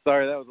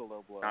 Sorry, that was a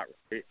low blow. Not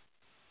really.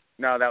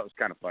 No, that was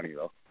kind of funny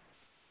though.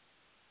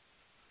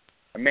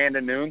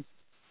 Amanda Nunes.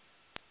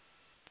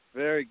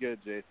 Very good,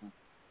 Jason.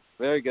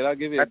 Very good. I'll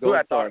give you That's a gold who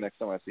I star thought. next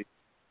time I see you.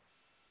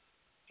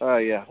 Oh,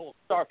 yeah. Gold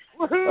star.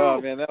 Oh,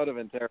 man, that would have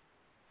been terrible.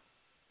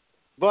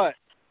 But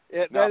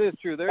that is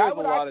true. There is a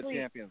lot of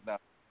champions now.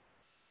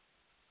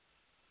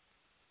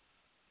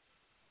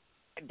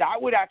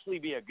 That would actually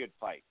be a good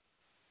fight.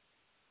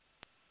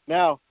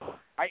 Now,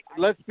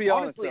 let's be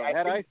honestly,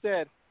 honest,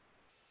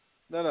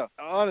 though.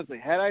 Honestly,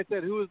 had I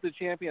said who was the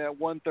champion at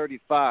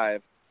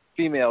 135,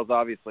 females,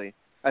 obviously,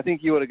 I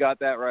think you would have got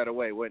that right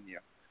away, wouldn't you?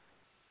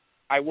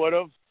 I would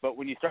have, but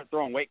when you start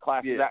throwing weight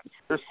classes out,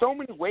 there's so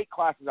many weight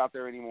classes out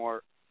there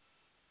anymore.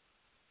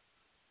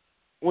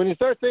 When you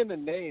start saying the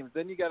names,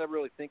 then you got to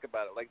really think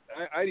about it. Like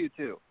I do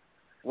too.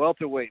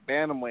 Welterweight,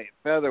 bantamweight,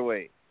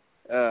 featherweight.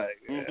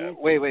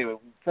 Wait,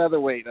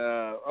 featherweight.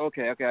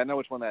 Okay, I know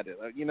which one that is.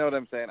 You know what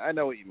I'm saying? I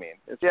know what you mean.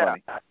 It's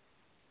funny.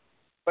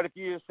 But if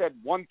you just said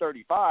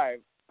 135,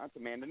 that's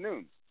Amanda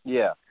Nunes.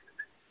 Yeah.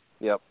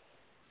 Yep.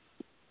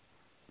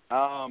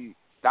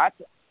 That's,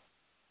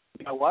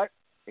 you know what?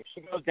 If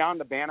she goes down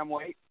to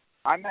bantamweight,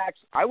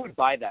 I would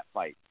buy that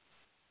fight.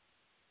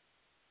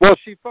 Well,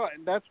 she fought.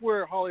 That's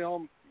where Holly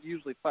Holm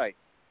usually fights.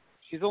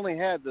 She's only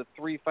had the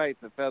 3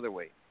 fights at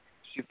featherweight.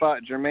 She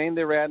fought Germaine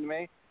de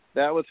Radamé.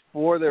 That was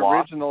for the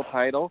original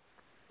title.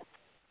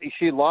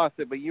 She lost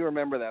it, but you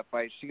remember that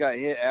fight. She got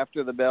hit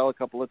after the bell a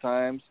couple of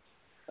times.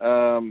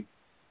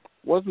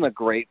 Wasn't a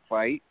great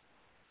fight.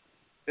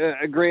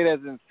 Great as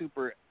in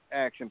super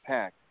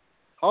action-packed.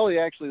 Holly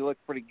actually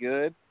looked pretty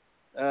good.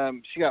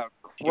 She got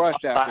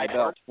crushed after the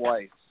bell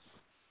twice.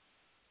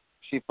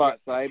 She fought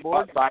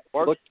Cyborg.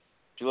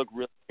 She looked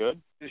really good.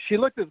 She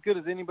looked as good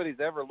as anybody's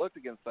ever looked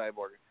against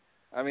Cyborg.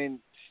 I mean,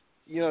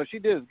 she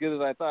did as good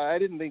as I thought. I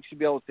didn't think she'd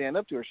be able to stand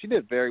up to her. She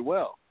did very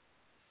well.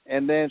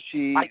 And then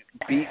she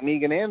beat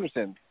Megan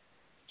Anderson.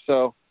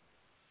 So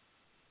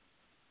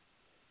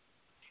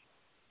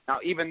now,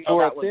 even though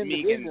that was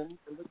Megan,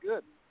 it looked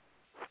good.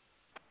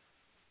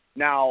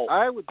 Now,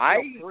 I would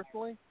still,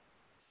 personally,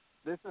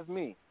 this is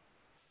me.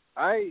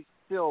 I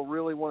still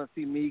really want to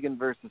see Megan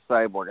versus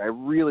Cyborg. I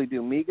really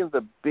do. Megan's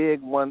a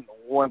big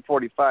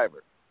 145er.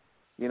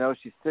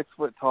 She's 6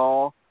 foot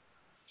tall.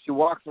 She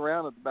walks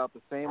around at about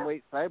the same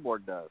weight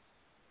Cyborg does.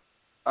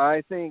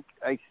 I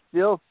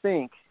still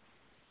think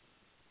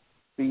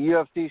the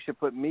UFC should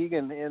put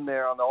Megan in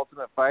there on the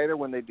Ultimate Fighter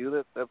when they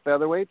do the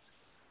featherweights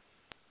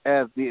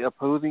as the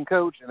opposing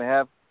coach and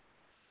have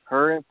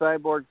her and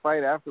Cyborg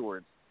fight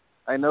afterwards.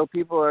 I know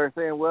people are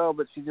saying, well,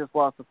 but she just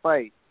lost a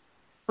fight.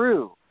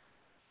 True.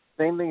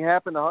 Same thing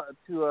happened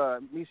to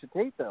Miesha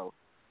Tate, though.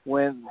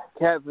 When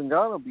Kat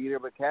Zingano beat her,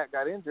 but Kat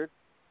got injured,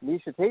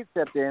 Miesha Tate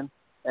stepped in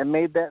and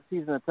made that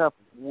season of Tough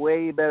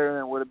way better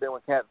than it would have been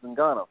with Kat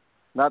Zingano.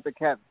 Not that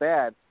Kat's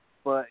bad,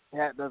 but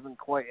Kat doesn't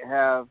quite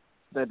have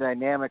the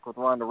dynamic with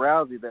Ronda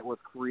Rousey that was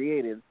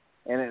created,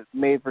 and it's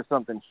made for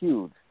something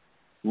huge.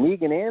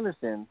 Megan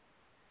Anderson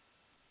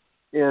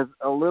is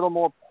a little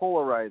more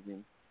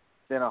polarizing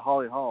than a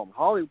Holly Holm.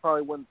 Holly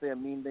probably wouldn't say a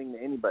mean thing to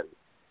anybody.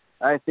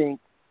 I think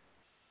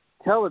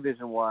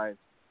television-wise,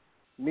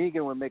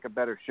 Megan would make a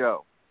better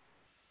show.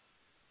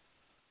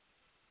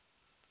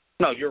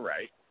 No, you're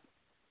right.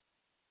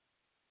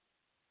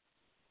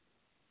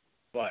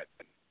 But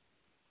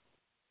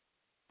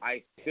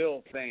I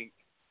still think,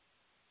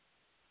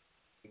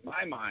 in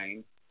my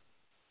mind,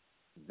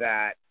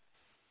 that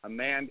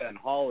Amanda and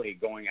Holly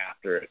going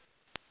after it,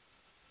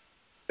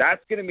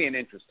 that's going to be an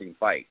interesting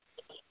fight.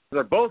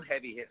 They're both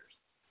heavy hitters.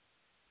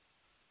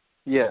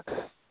 Yes.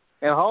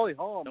 And Holly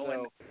Holm,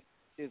 though,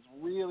 is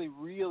really,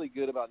 really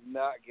good about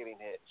not getting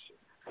hit.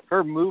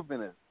 Her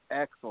movement is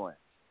excellent.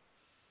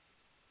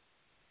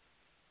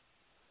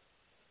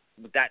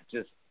 But that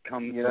just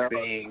comes from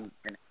being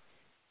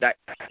that,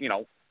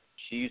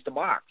 she used to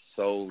box,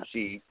 so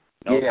she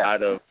knows how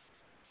to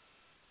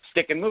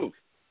stick and move.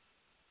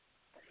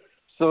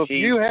 So if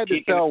you had to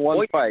sell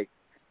one fight,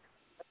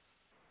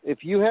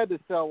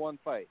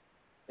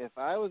 if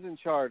I was in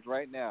charge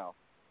right now,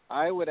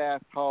 I would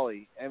ask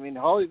Holly. I mean,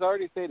 Holly's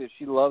already stated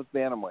she loves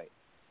bantamweight.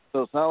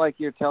 So it's not like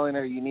you're telling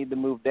her you need to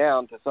move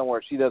down to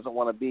somewhere she doesn't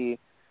want to be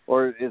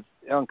or is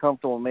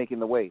uncomfortable making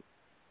the weight.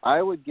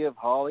 I would give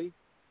Holly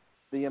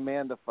the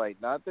Amanda fight.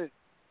 Not that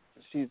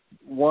she's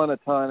won a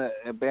ton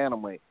at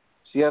bantamweight.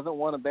 She hasn't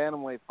won a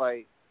bantamweight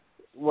fight.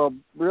 Well,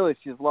 really,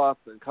 she's lost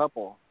a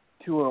couple,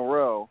 2 in a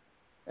row.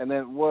 And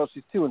then,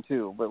 she's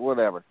 2-2, but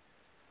whatever.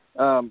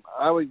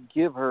 I would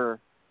give her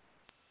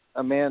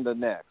Amanda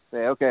next.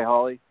 Say, okay,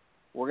 Holly,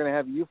 we're going to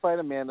have you fight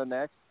Amanda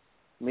next.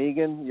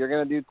 Megan, you're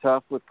going to do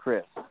tough with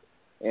Chris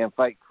and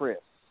fight Chris,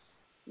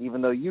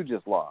 even though you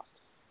just lost.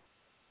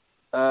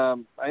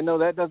 I know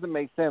that doesn't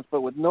make sense,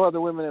 but with no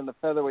other women in the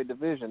featherweight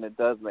division, it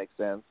does make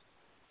sense.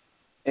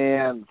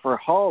 And for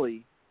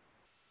Holly,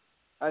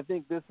 I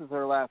think this is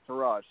her last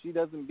hurrah. If she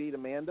doesn't beat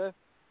Amanda,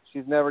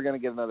 she's never going to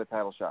get another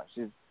title shot.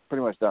 She's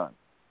pretty much done.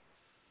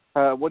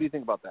 What do you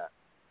think about that?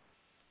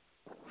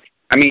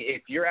 I mean,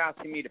 if you're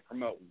asking me to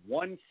promote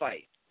one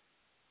fight,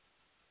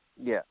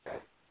 yeah.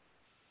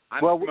 I'm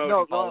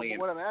promoting Holly.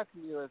 What I'm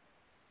asking you is,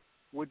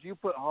 would you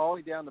put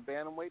Holly down the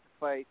bantamweight to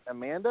fight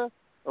Amanda,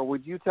 or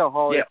would you tell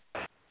Holly,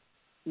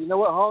 you know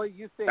what, Holly,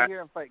 you stay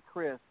here and fight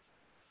Chris,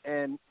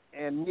 and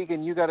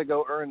Megan, you got to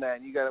go earn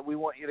that. And we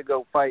want you to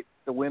go fight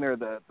the winner,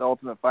 the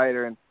Ultimate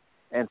Fighter,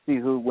 and see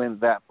who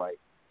wins that fight.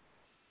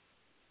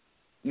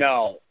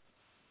 No,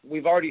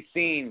 we've already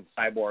seen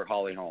Cyborg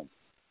Holly Holm.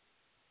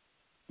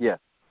 Yes.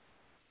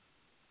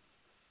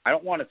 I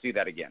don't want to see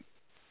that again.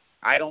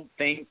 I don't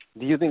think.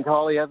 Do you think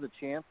Holly has a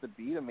chance to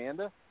beat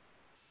Amanda?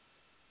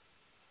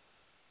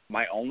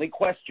 My only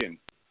question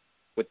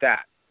with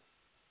that,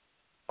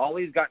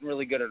 Holly's gotten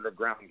really good at her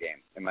ground game.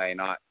 Am I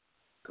not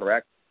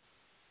correct?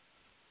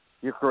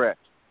 You're correct.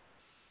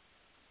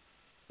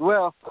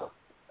 Well,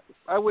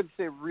 I wouldn't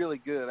say really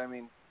good. I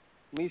mean,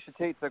 Miesha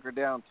Tate took her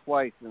down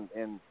twice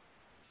and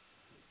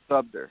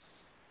subbed her.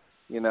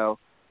 You know,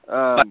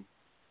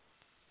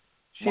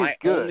 she's my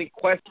good. Only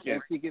question.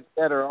 And she gets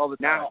better all the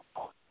time.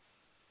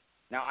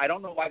 Now, I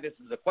don't know why this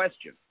is a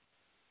question.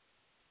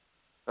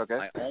 Okay.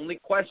 My only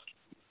question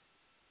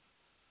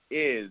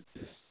is,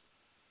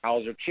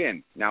 how's her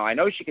chin? Now, I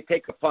know she could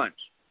take a punch.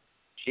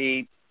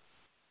 She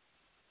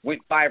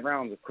went 5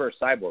 rounds with Chris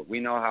Cyborg. We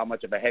know how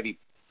much of a heavy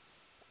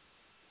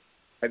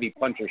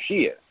puncher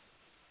she is.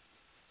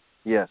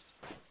 Yes.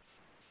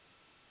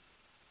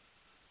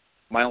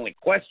 My only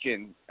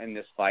question in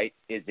this fight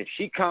is if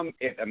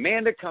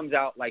Amanda comes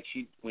out like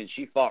when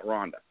she fought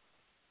Ronda,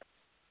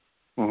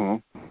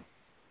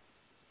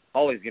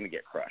 Holly's going to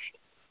get crushed.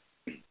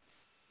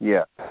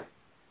 Yeah.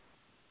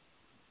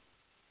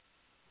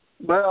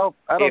 Well,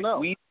 I don't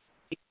know.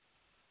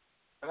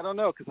 I don't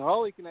know, because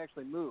Holly can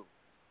actually move.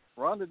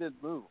 Ronda did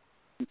move.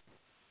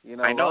 You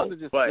know, I know, Ronda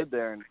just stood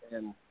there and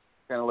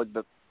kind of looked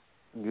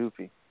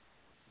goofy.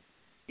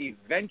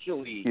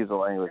 Eventually, use the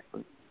language.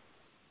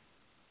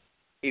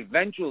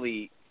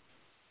 Eventually,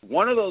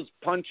 one of those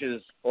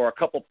punches or a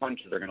couple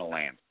punches are going to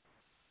land.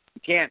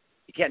 You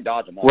can't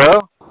dodge them all.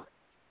 Well,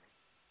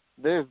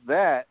 there's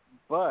that,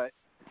 but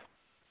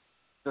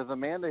does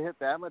Amanda hit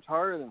that much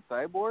harder than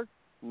Cyborg?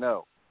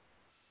 No.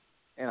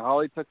 And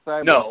Holly took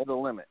Cyborg to the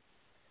limit.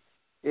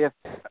 If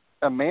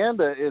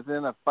Amanda is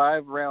in a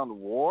 5-round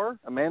war,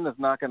 Amanda's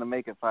not going to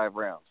make it 5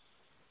 rounds.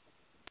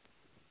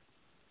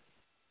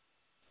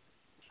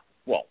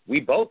 Well, we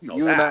both know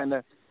you that. And I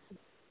know.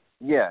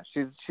 Yeah,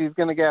 she's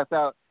going to gas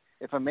out.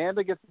 If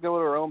Amanda gets to go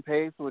at her own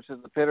pace, which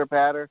is the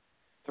pitter-patter,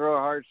 throw a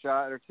hard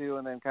shot or two,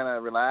 and then kind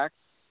of relax,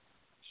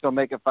 she'll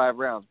make it 5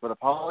 rounds. But if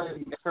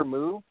Holly makes her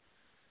move,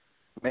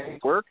 make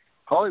it work,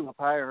 Holly will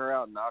tire her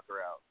out and knock her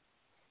out.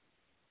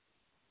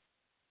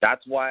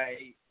 That's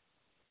why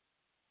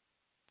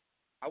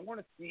I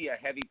want to see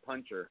a heavy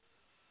puncher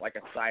like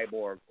a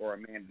Cyborg or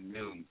Amanda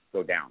Nunes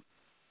go down.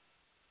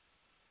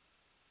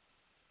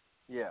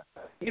 Yeah.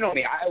 You know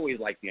me, I always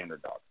like the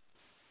underdog.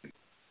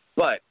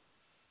 But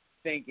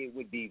I think it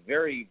would be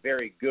very,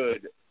 very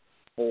good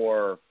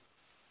for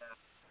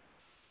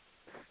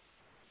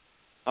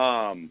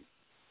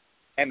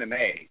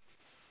MMA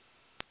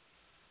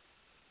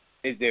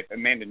is if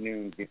Amanda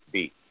Nunes gets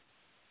beat.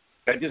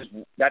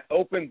 That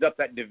opens up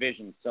that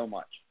division so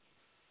much.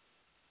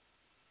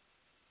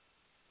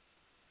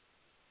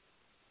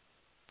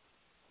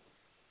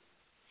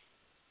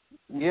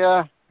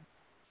 Yeah,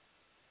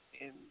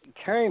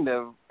 kind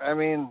of. I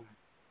mean,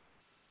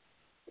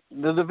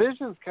 the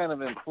division's kind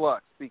of in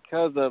flux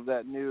because of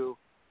that new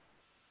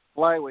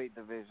flyweight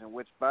division,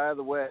 which, by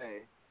the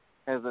way,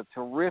 has a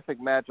terrific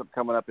matchup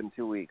coming up in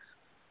 2 weeks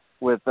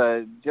with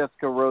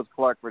Jessica Rose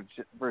Clark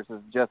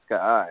versus Jessica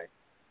Ai.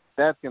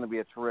 That's going to be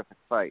a terrific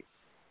fight.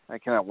 I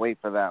cannot wait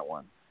for that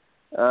one.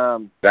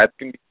 That's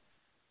going to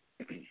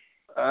be...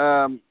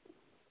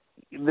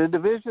 the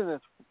division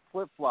is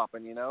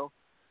flip-flopping, you know.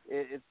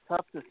 It's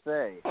tough to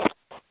say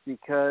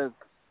because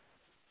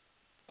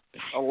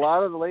a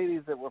lot of the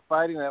ladies that were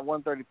fighting at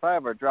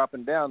 135 are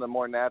dropping down to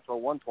more natural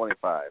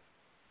 125.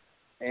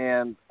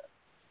 And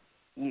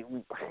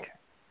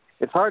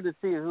it's hard to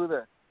see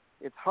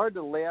it's hard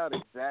to lay out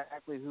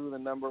exactly who the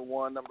number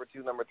 1, number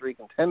 2, number 3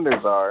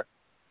 contenders are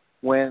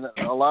when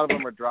a lot of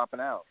them are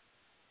dropping out.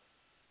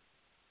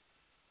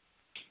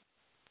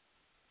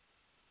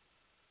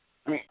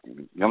 I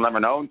mean, you'll never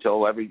know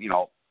until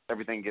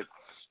everything gets,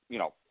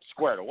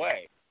 squared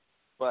away.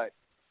 But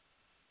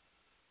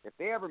if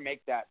they ever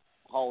make that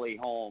Holly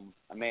Holm,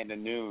 Amanda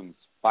Nunes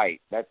fight,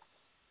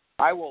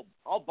 I'll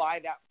buy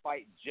that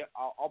fight.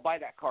 I'll buy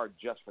that card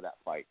just for that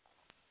fight.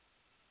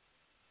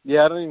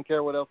 Yeah, I don't even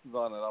care what else is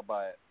on it. I'll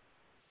buy it.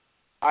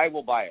 I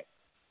will buy it.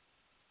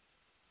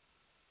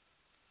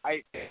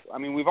 I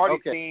mean, we've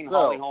already seen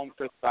Holly Holm,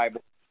 Chris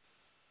Cyborg.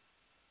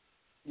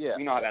 Yeah.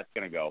 You know how that's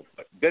going to go.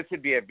 But this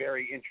would be a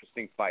very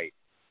interesting fight.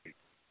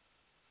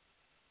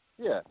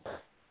 Yeah.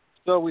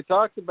 So we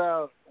talked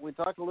a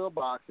little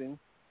boxing.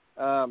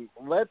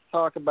 let's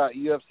talk about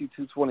UFC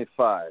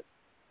 225.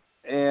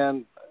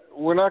 And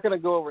we're not going to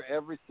go over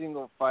every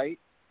single fight,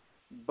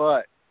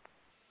 but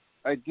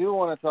I do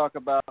want to talk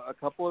about a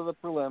couple of the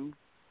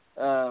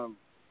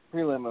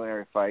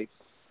preliminary fights.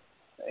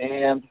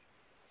 And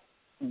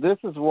this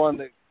is one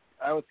that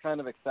I was kind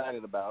of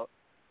excited about.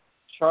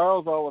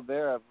 Charles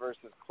Oliveira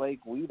versus Clay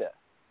Guida.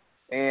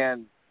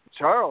 And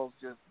Charles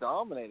just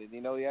dominated.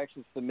 He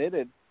actually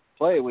submitted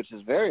Clay, which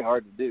is very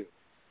hard to do.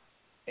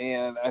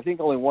 And I think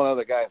only one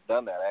other guy has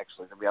done that,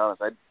 actually, to be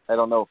honest. I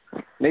don't know,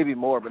 maybe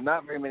more, but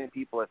not very many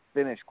people have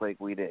finished Clay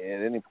Guida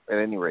at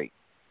any rate.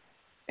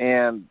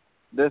 And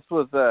this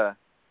was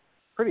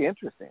pretty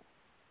interesting.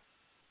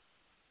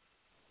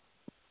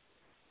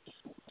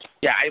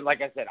 Yeah,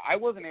 like I said, I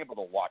wasn't able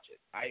to watch it.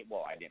 I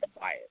didn't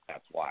buy it.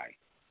 That's why.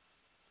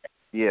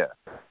 Yeah.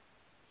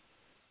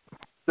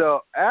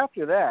 So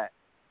after that,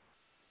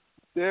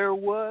 there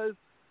was,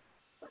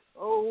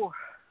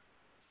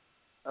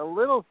 a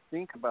little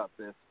think about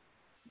this.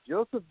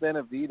 Joseph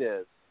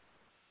Benavidez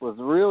was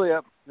really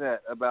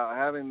upset about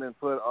having been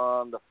put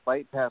on the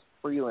Fight Pass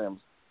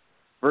prelims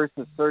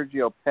versus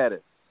Sergio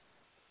Pettis.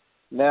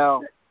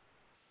 Now,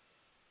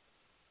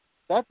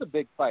 that's a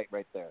big fight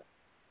right there.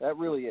 That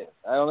really is.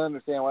 I don't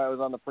understand why it was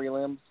on the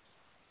prelims,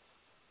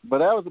 but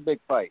that was a big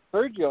fight.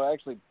 Sergio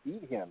actually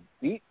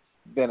beat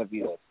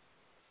Benavidez.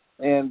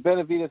 And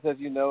Benavidez, as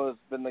you know, has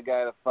been the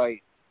guy to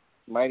fight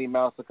Mighty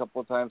Mouse a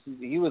couple of times.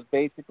 He was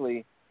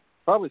basically,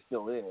 probably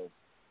still is,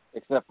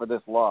 except for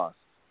this loss,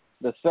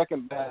 the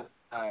second best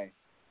guy.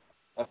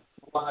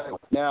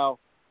 Now,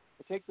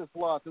 to take this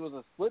loss, it was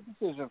a split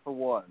decision for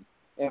one.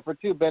 And for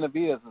two,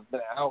 Benavidez has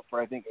been out for,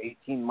 I think,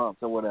 18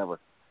 months or whatever,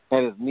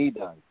 had his knee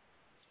done.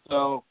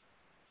 So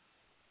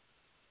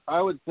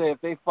I would say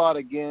if they fought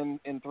again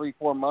in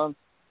 3-4 months,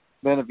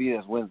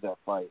 Benavidez wins that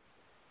fight.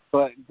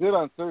 But good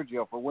on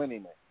Sergio for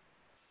winning it.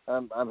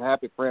 I'm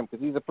happy for him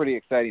because he's a pretty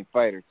exciting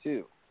fighter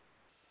too.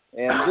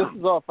 And this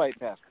is all Fight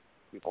Pass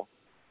people.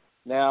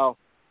 Now,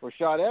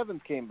 Rashad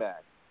Evans came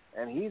back,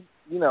 and he's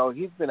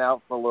been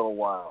out for a little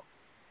while.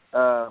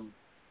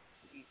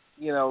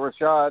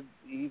 Rashad,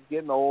 he's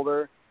getting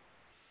older.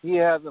 He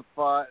hasn't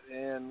fought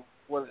in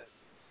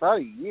about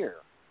a year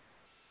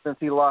since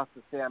he lost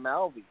to Sam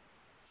Alvey.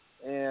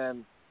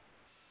 And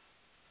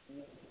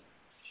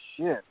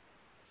shit,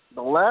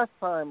 the last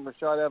time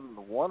Rashad Evans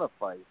won a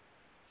fight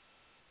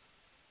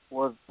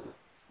was,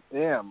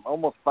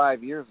 almost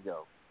 5 years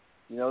ago.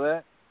 You know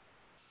that?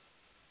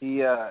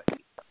 He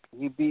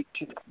beat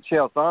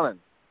Chael Sonnen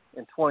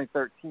in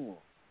 2013.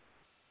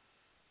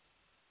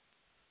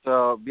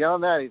 So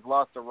beyond that, he's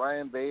lost to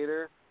Ryan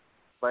Bader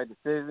by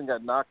decision,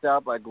 got knocked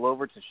out by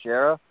Glover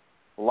Teixeira,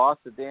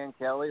 lost to Dan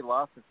Kelly,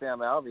 lost to Sam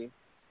Alvey,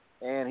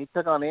 and he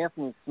took on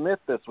Anthony Smith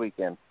this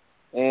weekend.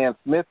 And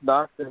Smith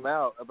knocked him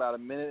out about a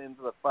minute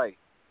into the fight.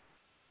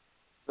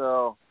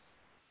 So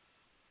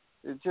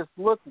it just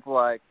looks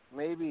like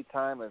maybe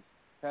time has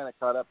kind of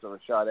caught up to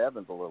Rashad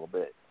Evans a little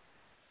bit.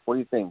 What do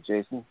you think,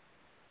 Jason?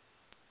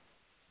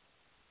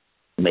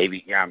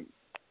 Maybe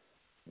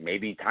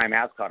time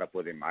has caught up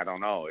with him. I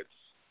don't know. It's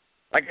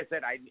like I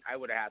said, I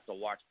would have to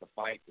watch the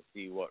fight to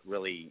see what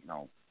really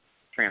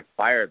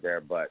transpired there.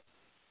 But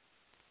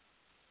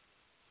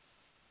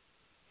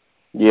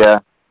yeah,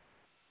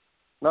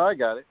 no, I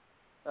got it.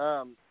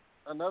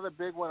 Another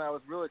big one I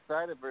was real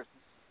excited versus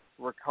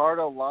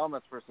Ricardo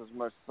Lamas versus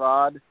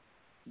Mirsad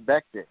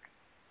Bektic.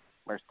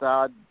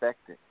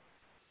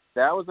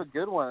 That was a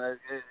good one.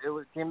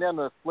 It came down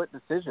to a split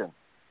decision.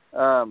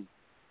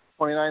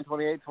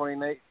 29-28,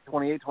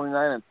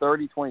 28-29, and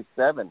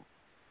 30-27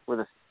 were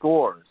the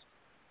scores.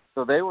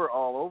 So they were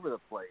all over the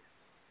place.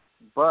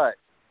 But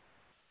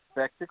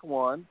Bektic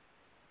won,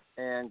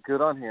 and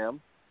good on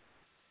him.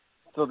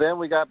 So then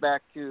we got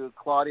back to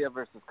Claudia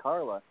versus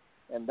Carla,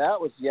 and that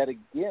was yet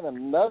again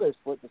another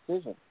split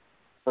decision.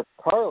 But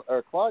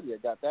Claudia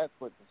got that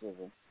split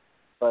decision.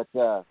 But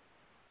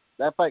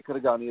that fight could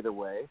have gone either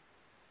way.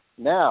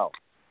 Now,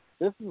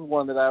 this is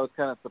one that I was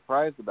kind of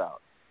surprised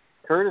about.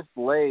 Curtis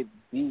Blades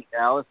beat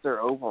Alistair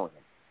Overeem.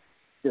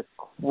 Just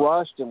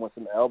crushed him with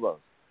some elbows.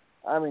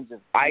 I mean,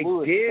 just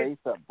blew his face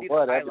up,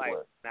 blood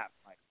everywhere. That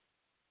fight.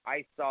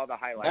 I saw the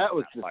highlights. That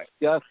was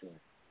disgusting.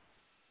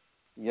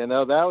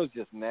 That was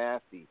just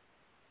nasty.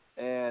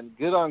 And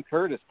good on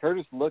Curtis.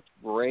 Curtis looked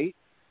great.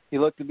 He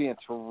looked to be in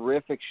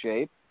terrific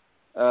shape.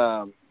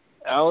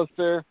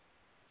 Alistair,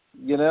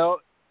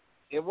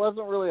 it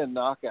wasn't really a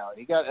knockout.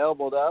 He got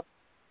elbowed up,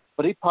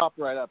 but he popped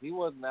right up. He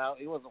wasn't out.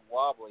 He wasn't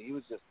wobbly. He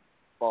was just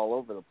all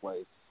over the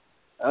place.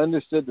 I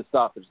understood the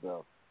stoppage,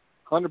 though.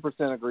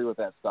 100% agree with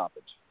that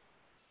stoppage.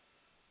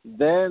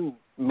 Then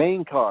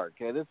main card.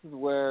 Okay, this is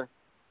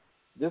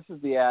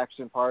the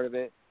action part of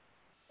it.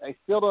 I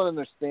still don't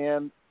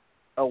understand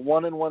a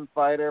 1-1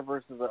 fighter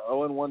versus a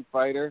 0-1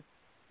 fighter.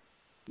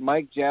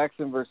 Mike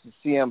Jackson versus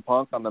CM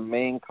Punk on the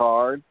main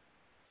card.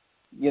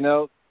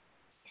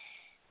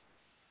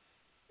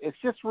 It's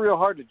just real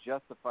hard to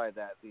justify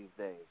that these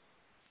days.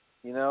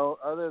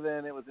 Other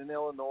than it was in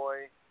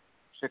Illinois,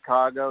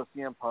 Chicago,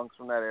 CM Punk's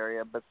from that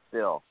area, but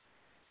still.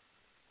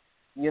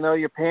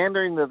 you're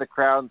pandering to the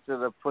crowd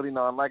instead of putting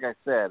on, like I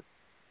said,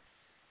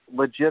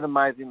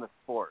 legitimizing the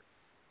sport.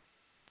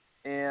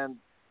 And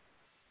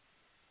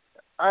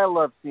I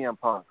love CM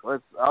Punk.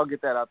 I'll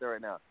get that out there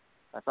right now.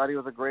 I thought he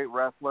was a great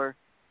wrestler.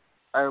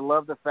 I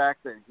love the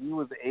fact that he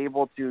was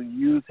able to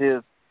use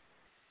his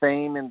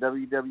fame in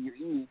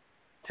WWE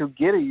to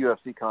get a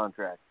UFC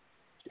contract.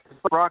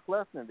 Brock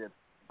Lesnar did.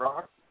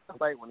 Brock didn't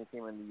fight when he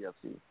came into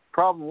UFC.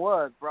 Problem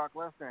was, Brock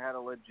Lesnar had a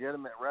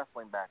legitimate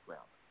wrestling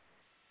background.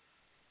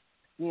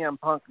 CM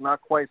Punk,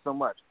 not quite so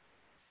much.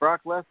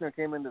 Brock Lesnar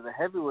came into the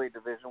heavyweight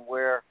division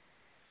where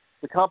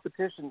the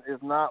competition is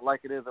not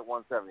like it is at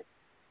 170.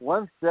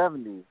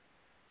 170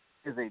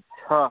 is a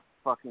tough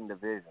fucking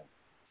division.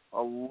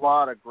 A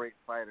lot of great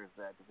fighters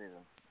in that division.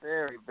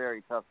 Very,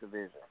 very tough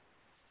division.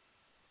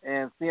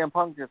 And CM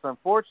Punk just,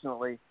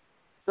 unfortunately,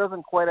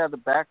 doesn't quite have the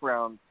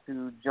background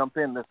to jump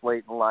in this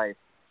late in life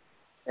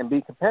and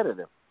be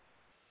competitive.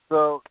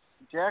 So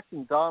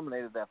Jackson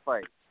dominated that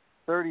fight,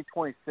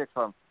 30-26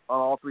 on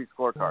all three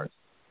scorecards.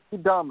 He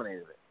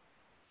dominated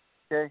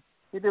it. Okay?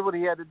 He did what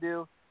he had to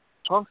do.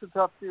 Punk's a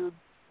tough dude.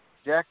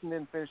 Jackson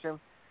didn't finish him.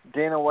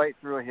 Dana White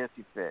threw a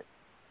hissy fit.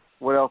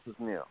 What else is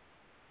new?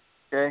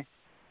 Okay?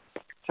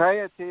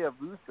 Chaya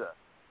Teavusa.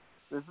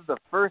 This is the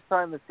first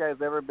time this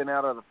guy's ever been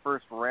out of the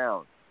first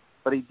round.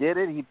 But he did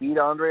it. He beat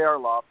Andrei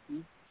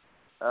Arlovsky,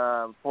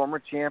 former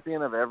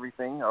champion of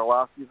everything.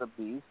 Arlovsky's a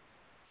beast.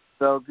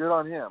 So good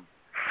on him.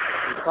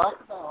 We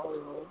talked about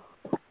Hollywood.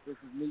 This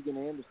is Megan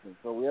Anderson.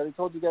 So we already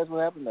told you guys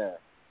what happened there.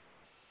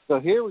 So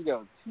here we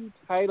go. 2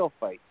 title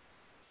fights.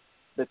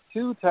 The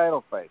 2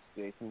 title fights,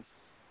 Jason.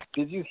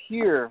 Did you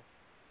hear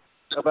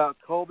about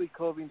Colby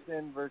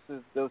Covington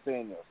versus Dos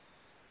Anjos?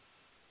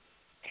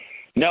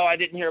 No, I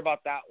didn't hear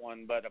about that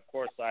one, but of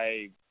course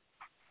I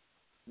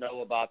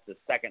know about the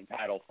second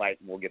title fight,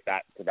 and we'll get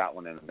to that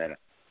one in a minute.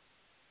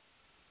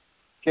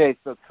 Okay,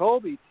 so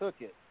Colby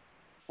took it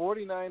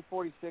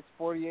 49-46,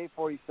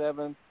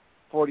 48-47,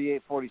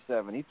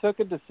 48-47. He took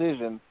a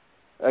decision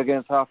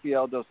against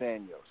Rafael Dos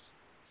Anjos.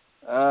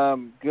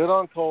 Good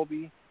on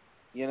Colby.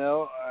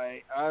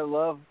 I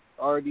love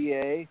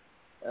RDA.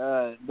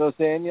 Dos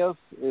Anjos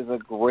is a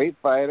great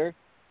fighter.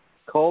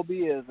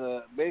 Colby is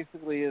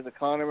basically a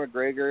Conor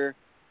McGregor,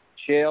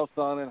 Chael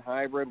Sonnen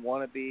hybrid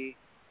wannabe.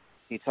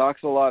 He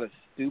talks a lot of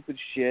stupid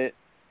shit,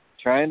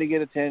 trying to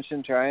get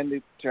attention,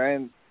 trying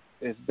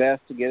his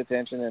best to get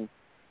attention, and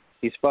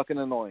he's fucking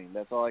annoying.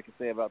 That's all I can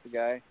say about the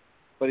guy.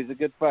 But he's a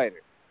good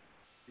fighter.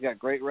 He's got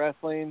great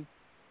wrestling.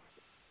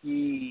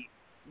 He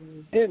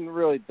didn't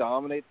really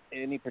dominate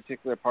any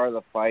particular part of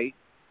the fight,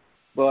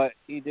 but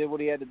he did what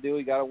he had to do.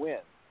 He got a win.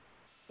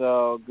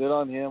 So good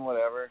on him,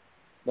 whatever.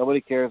 Nobody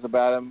cares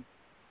about him.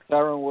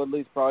 Tyron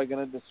Woodley's probably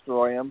going to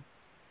destroy him.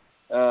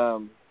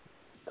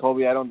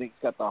 Colby, I don't think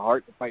he's got the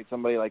heart to fight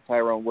somebody like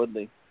Tyron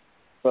Woodley.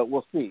 But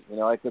we'll see.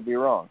 I could be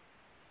wrong.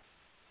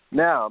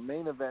 Now,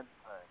 main event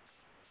time.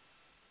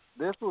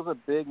 This was a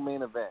big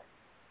main event,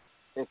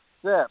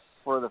 except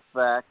for the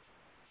fact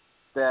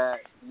that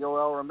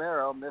Yoel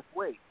Romero missed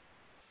weight.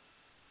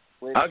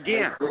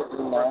 Again.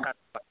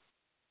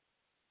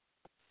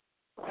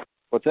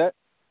 What's that?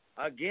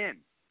 Again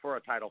for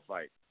a title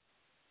fight.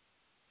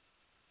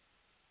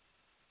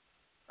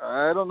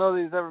 I don't know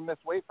that he's ever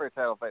missed weight for a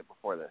title fight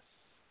before this.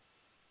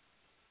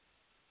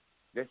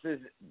 This is,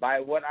 by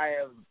what I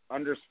have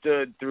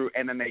understood through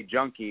MMA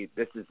Junkie,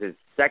 this is his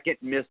second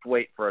missed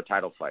weight for a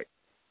title fight.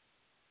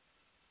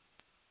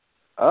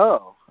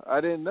 Oh,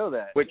 I didn't know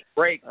that. Which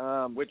breaks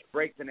a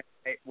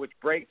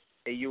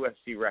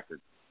UFC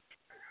record.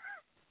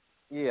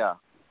 Yeah.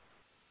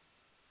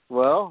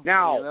 Well,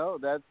 now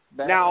that's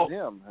bad on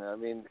him. I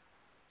mean,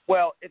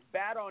 well, it's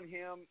bad on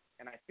him,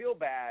 and I feel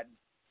bad.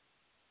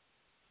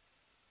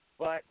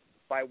 But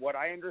by what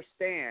I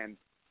understand,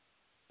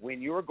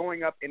 when you're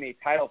going up in a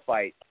title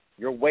fight,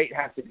 your weight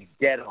has to be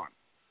dead on.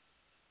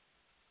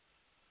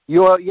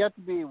 You have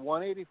to be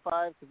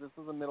 185 because this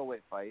is a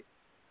middleweight fight.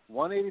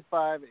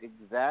 185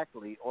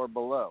 exactly or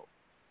below.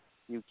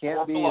 You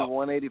can't be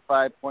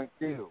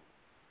 185.2.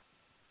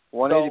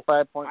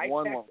 185.1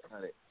 won't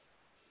cut it.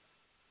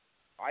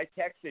 I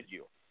texted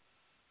you.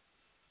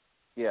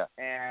 Yeah.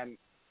 And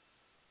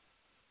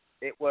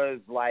it was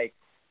like,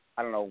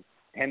 I don't know,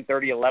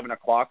 10:30, 11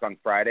 o'clock on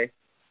Friday.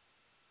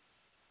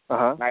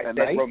 Uh-huh. And I said,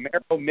 night?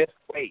 Romero missed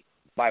weight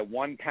by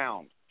 1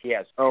 pound. He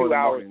has 2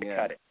 hours to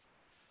cut it.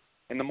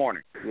 In the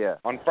morning. Yeah.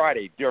 On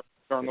Friday,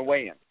 during the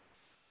weigh-in.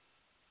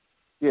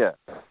 Yeah.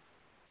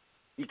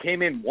 He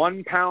came in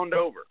 1 pound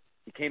over.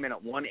 He came in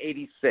at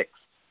 186.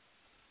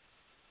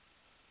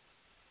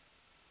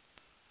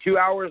 2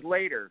 hours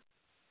later,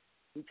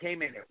 he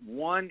came in at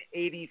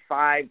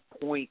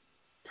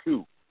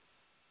 185.2.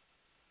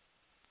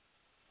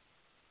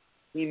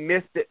 He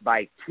missed it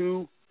by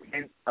 0.2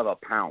 of a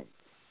pound.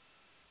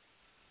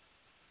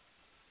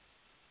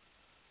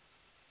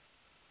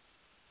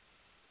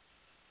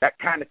 That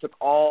kind of took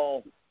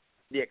all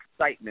the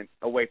excitement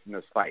away from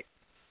this fight.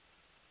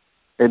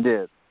 It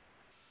did.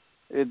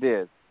 It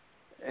did.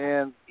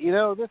 And,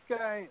 this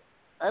guy,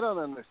 I don't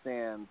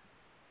understand.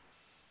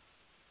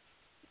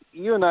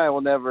 you and I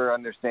will never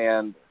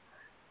understand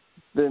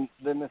the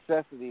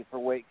necessity for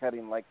weight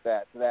cutting like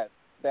that to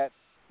that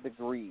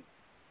degree.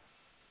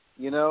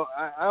 You know,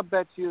 I'll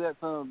bet you that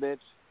son of a bitch,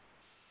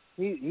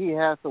 he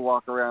has to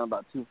walk around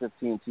about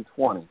 215,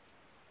 220.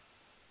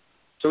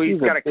 So he's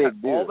got to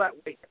cut dude. all that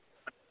weight.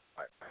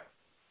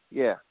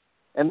 Yeah,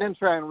 and then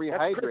try and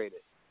rehydrate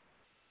it.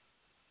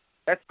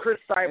 That's Chris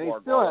Cyborg. And he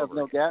still has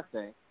no gas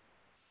tank.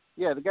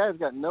 Yeah, the guy's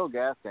got no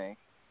gas tank,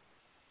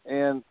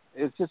 and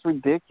it's just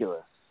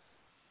ridiculous.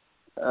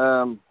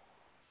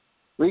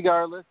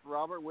 Regardless,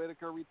 Robert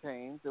Whitaker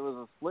retains. It was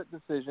a split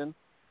decision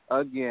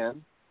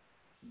again,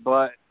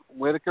 but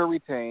Whitaker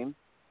retained.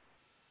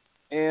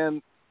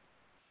 And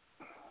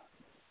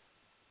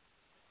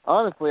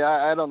honestly,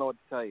 I don't know what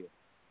to tell you.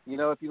 You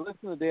know, if you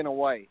listen to Dana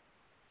White,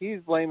 he's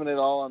blaming it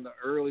all on the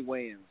early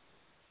weigh-ins,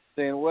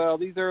 saying, well,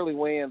 these early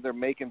weigh-ins are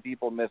making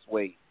people miss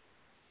weight.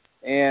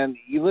 And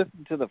you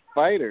listen to the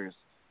fighters,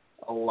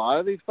 a lot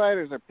of these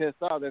fighters are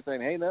pissed off. They're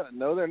saying, hey,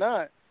 no, they're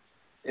not.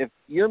 If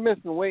you're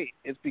missing weight,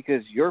 it's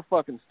because you're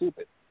fucking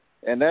stupid.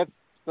 And that's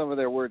some of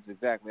their words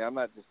exactly. I'm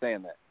not just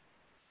saying that.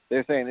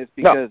 They're saying it's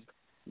because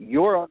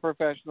you're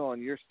unprofessional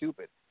and you're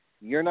stupid.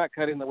 You're not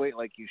cutting the weight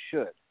like you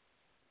should.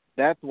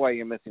 That's why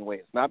you're missing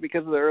weight. It's not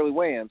because of the early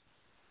weigh-ins,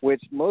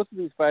 which most of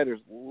these fighters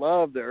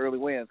love the early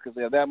weigh-ins because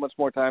they have that much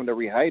more time to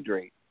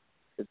rehydrate.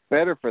 It's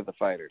better for the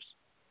fighters.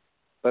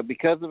 But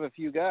because of a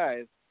few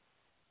guys,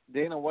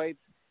 Dana White's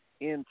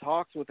in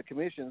talks with the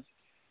commissions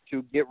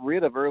to get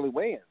rid of early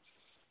weigh-ins.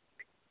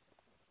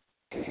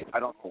 I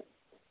don't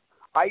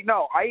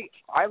know.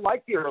 I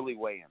like the early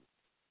weigh-ins.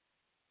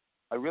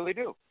 I really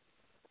do.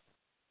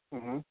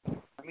 Mm-hmm.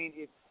 I mean,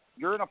 if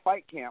you're in a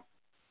fight camp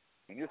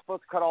and you're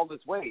supposed to cut all this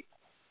weight,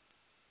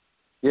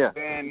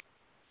 then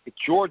it's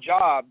your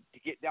job to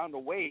get down to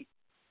weight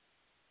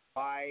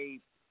by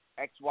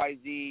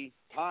XYZ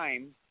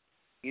time,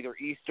 either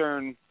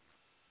Eastern,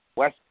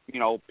 West,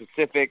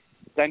 Pacific,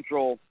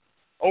 Central,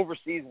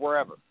 overseas,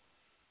 wherever.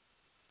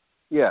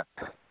 Yeah.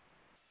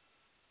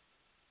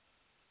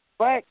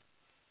 But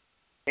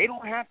they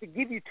don't have to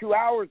give you 2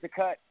 hours to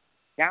cut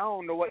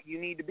down to what you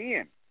need to be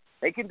in.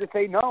 They can just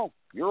say, no,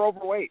 you're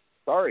overweight.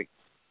 Sorry.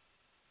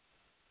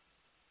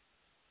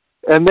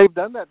 And they've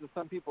done that to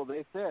some people.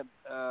 They said,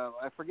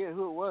 I forget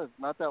who it was,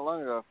 not that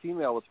long ago, a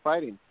female was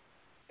fighting,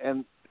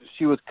 and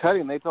she was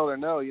cutting. They told her,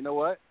 no, you know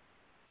what?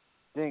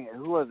 Dang it,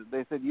 who was it?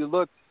 They said, you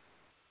looked,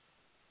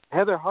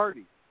 Heather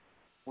Hardy,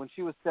 when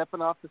she was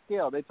stepping off the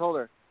scale. They told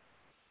her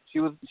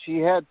she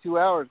had 2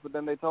 hours, but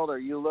then they told her,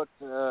 you looked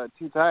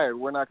too tired.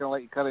 We're not going to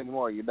let you cut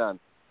anymore. You're done.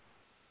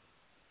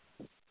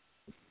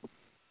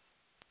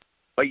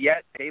 But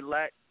yet they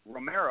let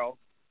Romero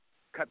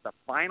cut the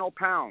final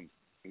pound.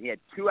 He had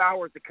 2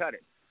 hours to cut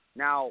it.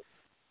 Now,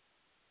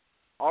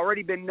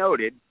 already been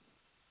noted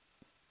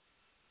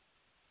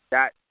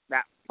that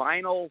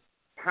final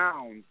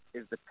pound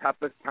is the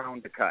toughest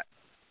pound to cut.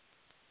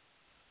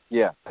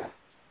 Yeah.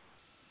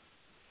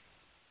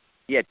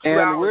 He had 2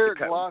 hours we're to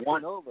cut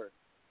glossing over.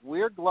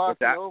 We're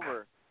glossing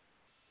over.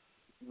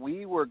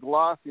 We were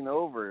glossing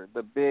over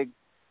the big,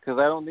 because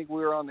I don't think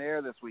we were on the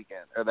air this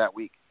weekend or that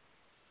week.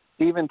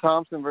 Stephen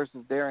Thompson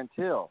versus Darren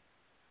Till.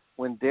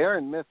 When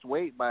Darren missed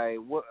weight by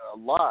a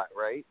lot,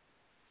 right?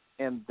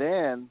 And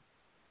then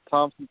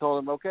Thompson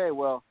told him, okay,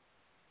 well,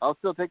 I'll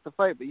still take the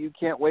fight, but you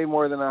can't weigh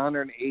more than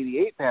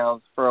 188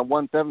 pounds for a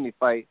 170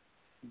 fight,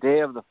 day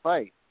of the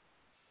fight.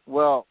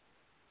 Well,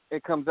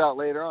 it comes out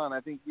later on.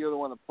 I think you're the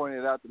one that pointed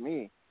it out to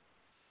me.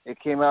 It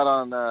came out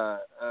on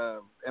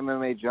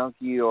MMA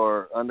Junkie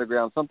or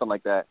Underground, something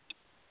like that.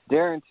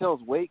 Darren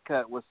Till's weight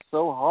cut was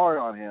so hard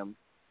on him,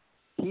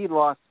 he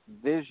lost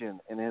vision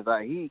in his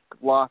eye. He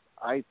lost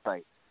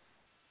eyesight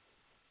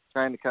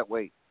trying to cut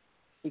weight.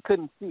 He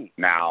couldn't see.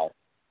 Now,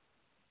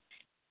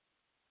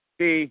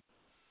 I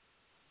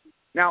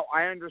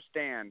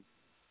understand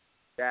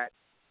that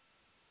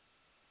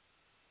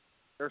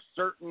there's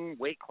certain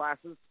weight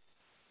classes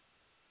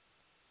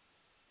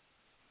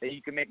that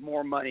you can make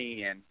more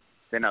money in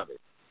than others.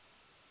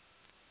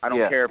 I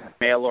don't care if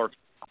male or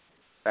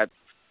that's.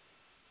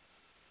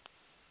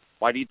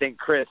 Why do you think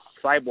Chris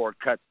Cyborg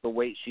cuts the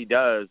weight she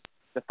does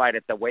to fight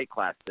at the weight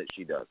class that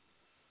she does?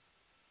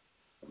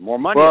 More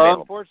money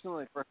available.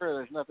 Unfortunately for her,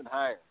 there's nothing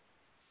higher.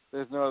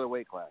 There's no other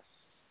weight class.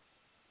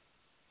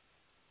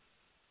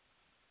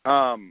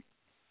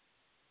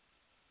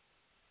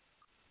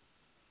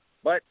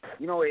 But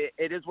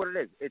it is what it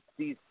is.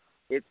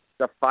 It's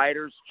the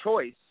fighter's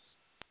choice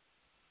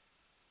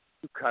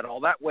to cut all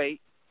that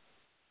weight.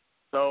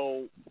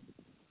 So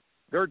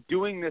they're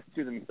doing this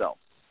to themselves.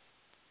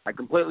 I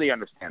completely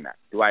understand that.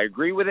 Do I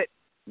agree with it?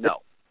 No.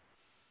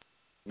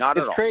 Not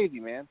at all. It's crazy,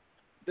 man.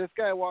 This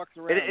guy walks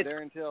around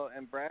there until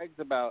and brags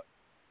about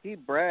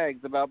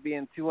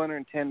being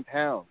 210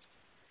 pounds,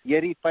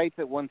 yet he fights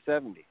at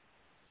 170.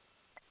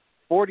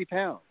 40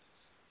 pounds.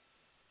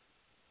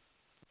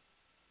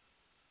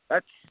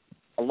 That's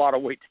a lot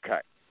of weight to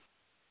cut.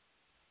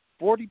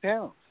 40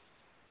 pounds.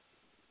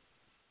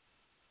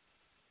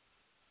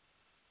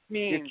 I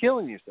mean, you're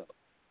killing yourself.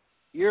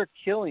 You're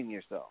killing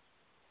yourself.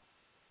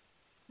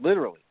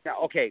 literally.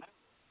 Now, okay,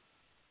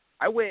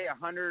 I weigh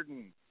 100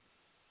 and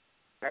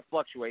I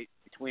fluctuate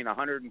between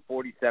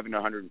 147 to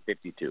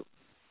 152.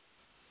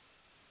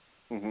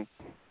 Mm-hmm.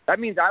 That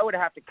means I would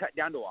have to cut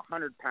down to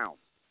 100 pounds.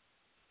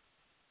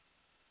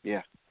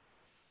 Yeah.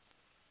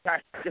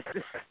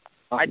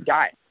 I'd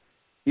die.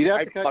 You'd have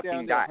I'd to cut fucking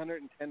down to die.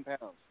 110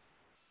 pounds.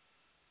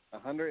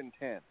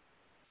 110.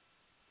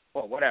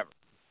 Well, whatever.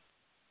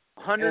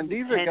 110 And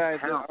these are guys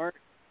pounds. that aren't.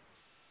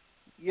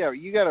 Yeah,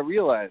 you got to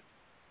realize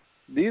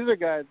these are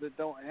guys that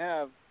don't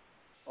have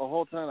a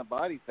whole ton of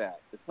body fat.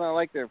 It's not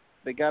like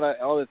they got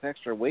all this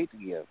extra weight to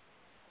give.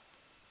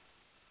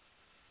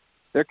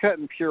 They're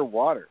cutting pure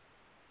water.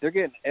 They're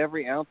getting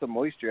every ounce of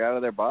moisture out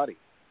of their body.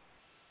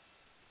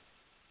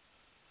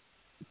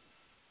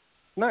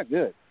 It's not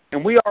good.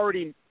 And we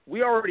already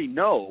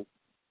know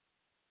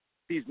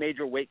these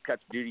major weight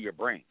cuts do to your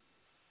brain.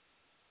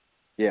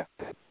 Yeah.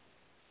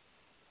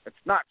 It's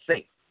not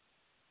safe.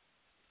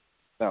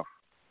 No.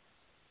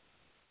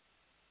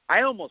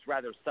 I almost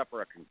rather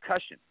suffer a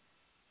concussion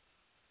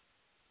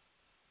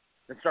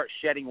than start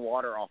shedding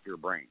water off your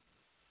brain.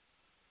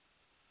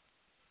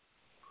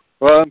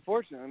 Well,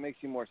 unfortunately, it makes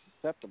you more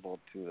susceptible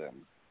to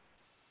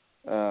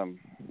them.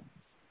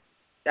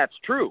 That's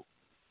true.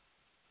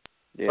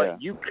 Yeah.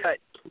 But you cut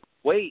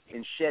weight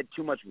and shed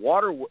too much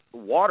water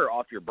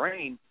off your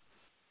brain,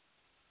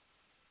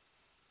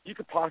 you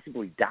could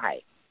possibly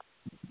die.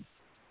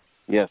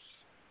 Yes.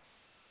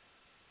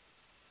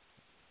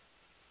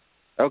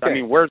 Okay. I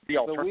mean, where's the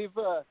So alternative?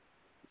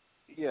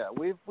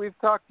 we've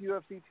talked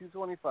UFC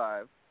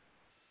 225,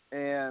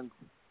 and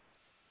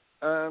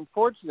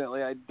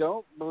unfortunately, I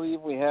don't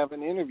believe we have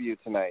an interview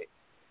tonight.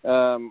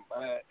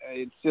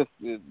 It's just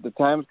the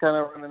time's kind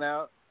of running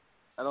out.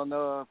 I don't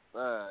know if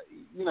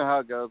you know how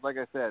it goes. Like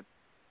I said,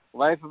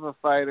 life of a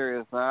fighter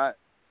is not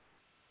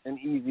an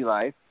easy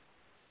life,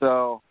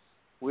 so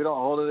we don't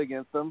hold it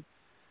against them.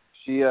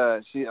 She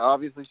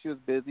obviously she was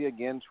busy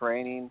again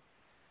training,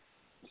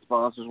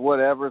 sponsors,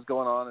 whatever is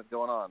going on is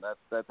going on.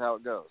 That's how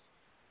it goes.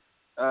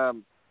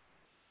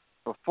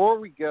 Before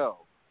we go,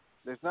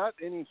 there's not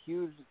any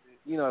huge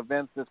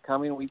events this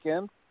coming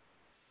weekend.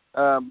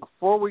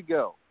 Before we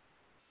go,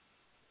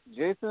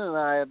 Jason and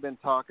I have been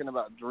talking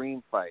about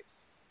dream fights,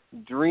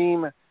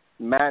 dream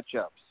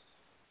matchups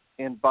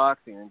in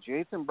boxing, and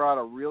Jason brought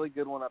a really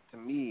good one up to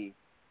me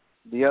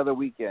the other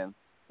weekend.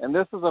 And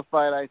this is a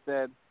fight I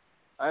said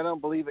I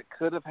don't believe it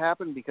could have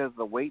happened because of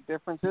the weight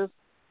differences.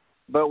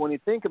 But when you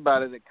think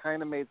about it, it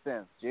kind of made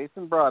sense.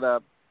 Jason brought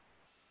up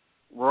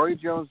Roy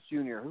Jones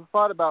Jr., who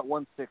fought about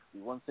 160,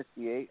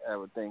 168, I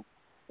would think.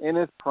 In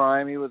his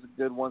prime, he was a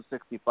good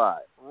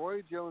 165.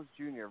 Roy Jones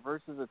Jr.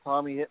 versus a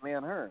Tommy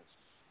Hitman Hearns.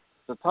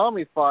 So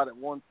Tommy fought at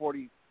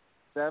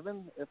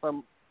 147, if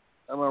am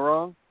I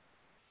wrong?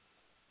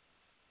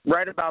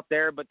 Right about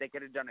there, but they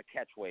could have done a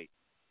catch weight.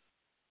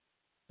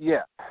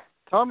 Yeah.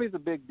 Tommy's a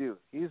big dude.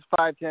 He's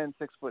 5'10",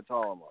 6 foot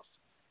tall almost.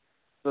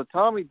 So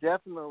Tommy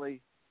definitely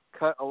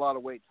cut a lot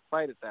of weight to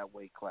fight at that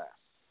weight class.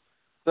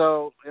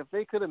 So if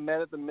they could have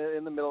met in the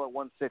middle at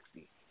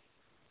 160,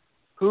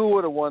 who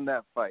would have won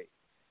that fight?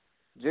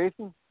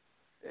 Jason,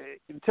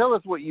 tell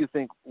us what you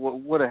think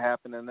would have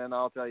happened, and then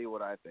I'll tell you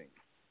what I think.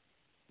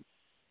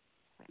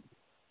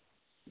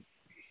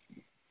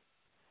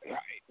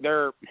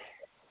 They're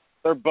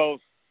both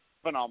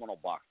phenomenal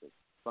boxers.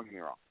 Don't get me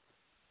wrong.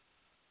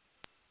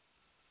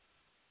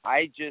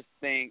 I just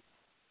think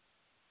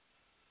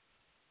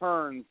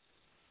Hearns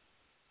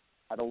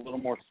had a little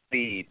more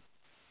speed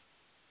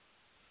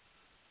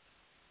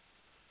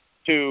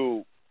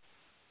to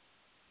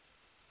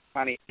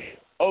kind of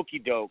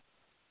okey-doke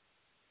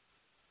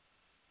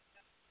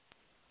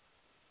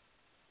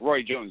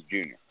Roy Jones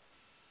Jr.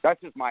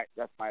 That's my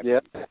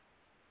opinion.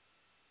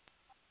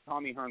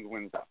 Tommy Hearns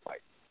wins that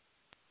fight.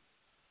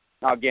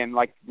 Now again,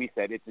 like we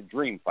said, it's a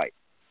dream fight.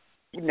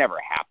 It would never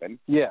happen.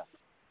 Yeah.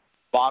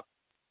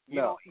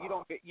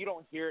 You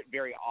don't hear it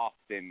very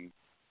often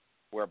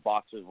where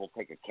boxers will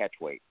take a catch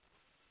weight.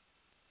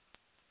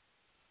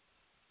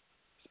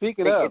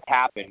 Speaking of, it's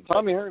happened.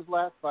 Tommy Hearns'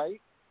 last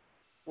fight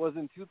was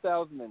in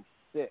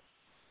 2006.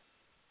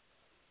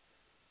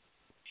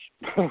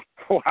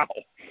 Wow.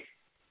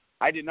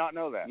 I did not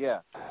know that.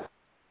 Yeah.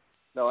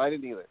 No, I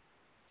didn't either.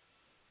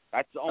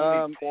 That's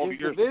only 12 his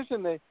years.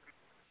 Division,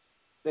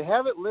 they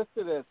have it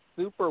listed as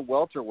super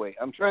welterweight.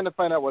 I'm trying to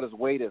find out what his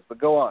weight is, but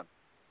go on.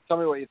 Tell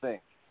me what you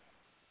think.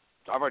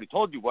 I've already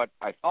told you what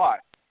I thought.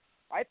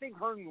 I think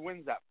Hearns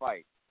wins that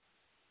fight.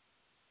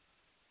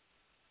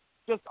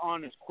 Just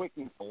on his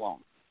quickness alone.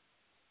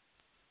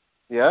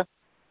 Yeah?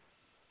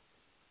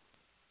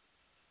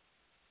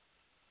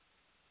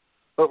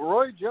 But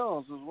Roy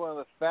Jones was one of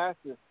the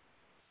fastest.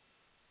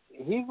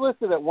 He's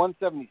listed at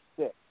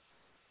 176.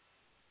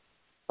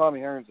 Tommy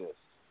Hearns is.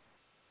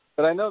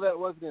 But I know that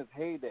wasn't his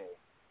heyday.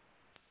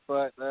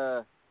 But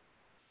so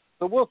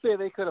we'll say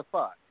they could have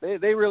fought.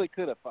 They really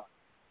could have fought.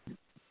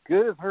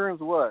 Good as Hearns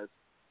was,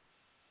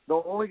 the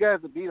only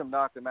guys that beat him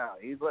knocked him out.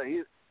 He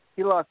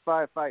lost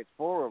 5 fights,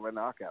 4 over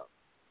knockout.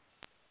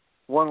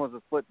 One was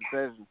a split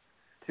decision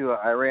to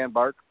Iran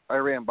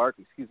Iran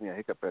Barkley. Excuse me, I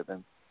hiccuped right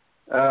then.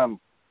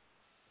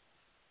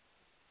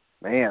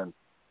 Man,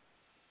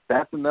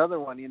 that's another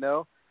one.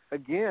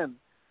 Again,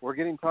 we're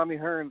getting Tommy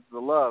Hearns the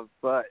love,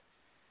 but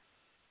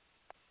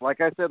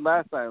like I said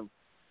last time,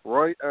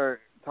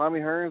 Tommy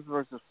Hearns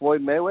versus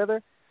Floyd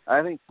Mayweather.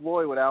 I think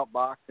Floyd would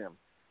outbox him.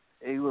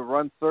 He would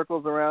run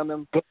circles around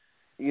him.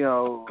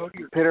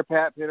 Pitter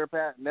pat,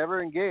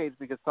 never engage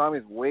because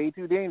Tommy's way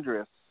too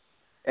dangerous,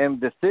 and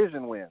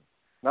decision win.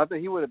 Not that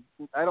he would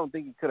have. I don't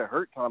think he could have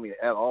hurt Tommy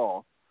at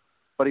all,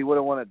 but he would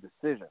have won a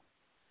decision.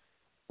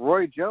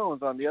 Roy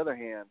Jones, on the other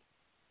hand,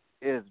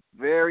 is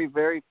very,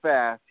 very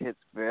fast, hits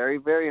very,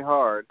 very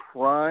hard.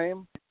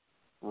 Prime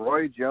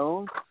Roy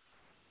Jones.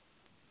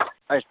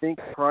 I think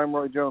prime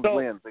Roy Jones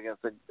wins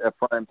against a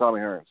prime Tommy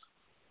Hearns.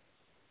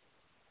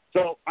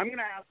 So I'm going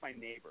to ask my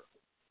neighbor.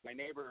 My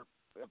neighbor,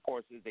 of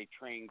course, is a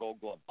trained Gold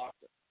Glove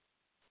boxer,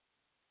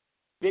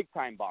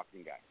 big-time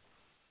boxing guy.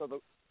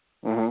 So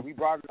we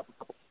brought it up a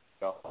couple weeks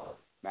ago,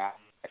 Matt.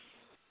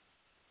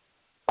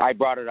 I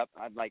brought it up.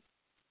 I'm like,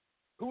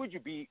 who would you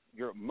be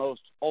your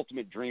most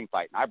ultimate dream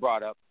fight? And I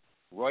brought up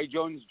Roy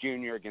Jones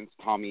Jr. against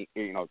Tommy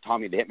the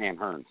Hitman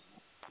Hearns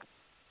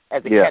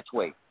as a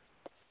catchweight.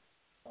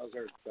 Those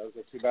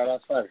are two badass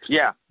fighters.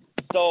 Yeah.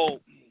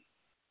 So,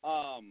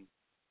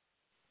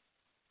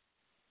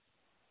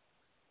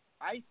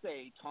 I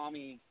say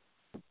Tommy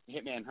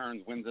Hitman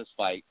Hearns wins this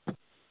fight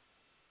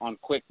on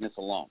quickness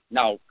alone.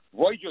 Now,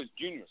 Roy Jones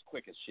Jr. is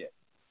quick as shit.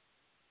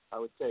 I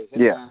would say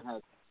Hitman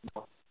has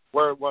more.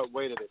 What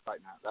weight are they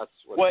fighting at?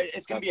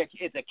 It's going to be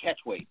it's a catch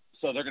weight,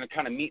 so they're going to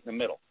kind of meet in the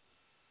middle.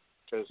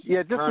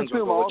 Yeah, just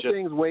assume all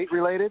things weight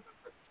related.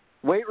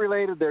 Weight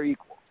related, they're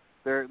equal.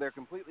 They're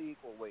completely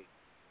equal weight.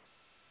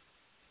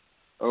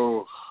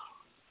 Oh,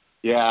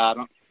 yeah,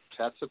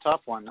 that's a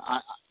tough one.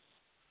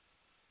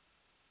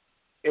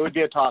 It would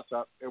be a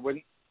toss-up.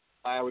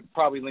 I would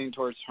probably lean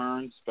towards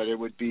Hearns, but it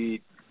would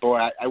be,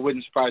 I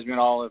wouldn't surprise me at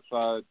all if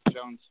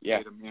Jones beat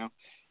him.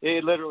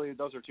 It literally,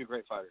 those are two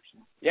great fighters.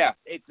 Yeah,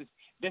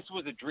 this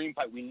was a dream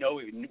fight. We know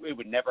it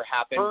would never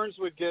happen. Hearns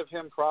would give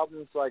him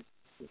problems like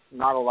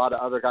not a lot of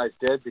other guys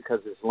did because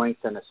of his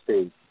length and his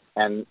speed.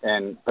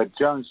 But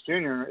Jones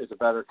Jr. is a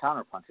better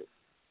counterpuncher.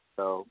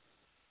 So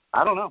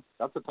I don't know.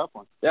 That's a tough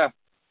one. Yeah.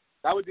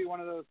 That would be one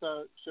of those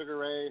Sugar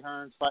Ray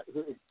Hearns fight,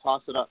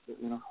 toss it up.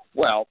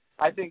 Well,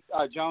 I think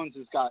Jones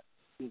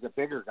he's a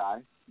bigger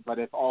guy, but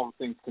if all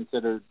things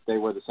considered, they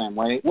were the same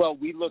weight. Well,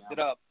 we looked it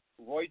up.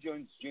 Roy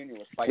Jones Jr.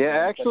 was fighting.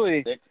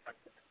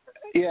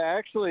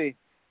 Actually,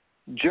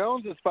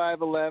 Jones is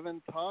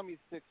 5'11", Tommy's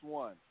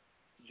 6'1".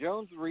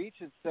 Jones' reach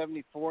is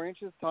 74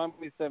 inches,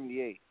 Tommy's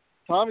 78.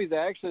 Tommy's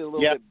actually a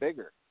little bit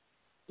bigger.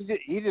 He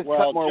just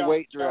cut more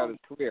weight throughout his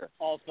career.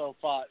 Also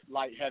fought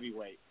light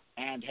heavyweight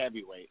and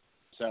heavyweight,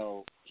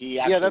 so he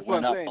actually that's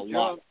went what up I'm saying. a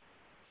lot.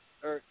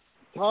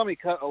 Tommy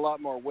cut a lot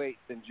more weight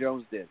than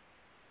Jones did.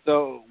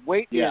 So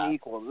weight being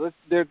equal,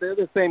 they're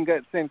the same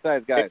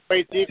size guys. If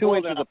weight's equal,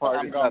 2 inches apart.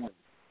 I'm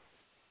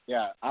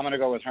going to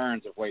go with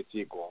Hearns if weight's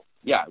equal.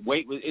 Yeah,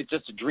 it's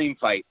just a dream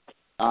fight.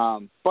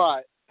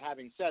 But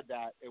having said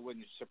that, it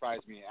wouldn't surprise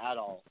me at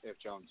all if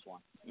Jones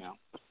won.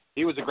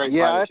 He was a great fighter.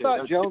 Yeah, I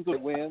thought Jones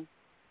would win.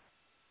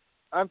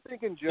 I'm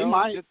thinking Jones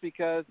just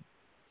because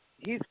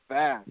he's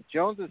fast.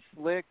 Jones is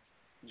slick.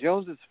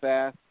 Jones is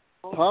fast.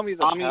 Tommy's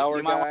a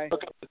power guy.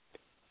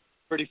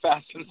 Pretty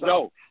fast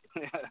himself.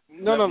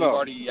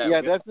 No.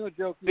 Yeah, that's no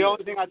joke. The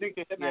only thing I think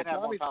the Hitman had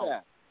more power.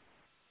 Fast.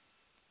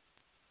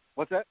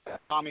 What's that?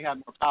 Tommy had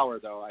more power,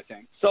 though, I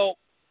think. So,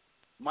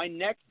 my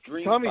next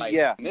dream fight.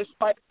 Yeah.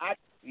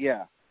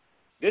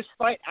 This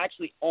fight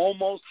actually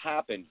almost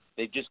happened.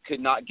 They just could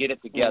not get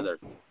it together.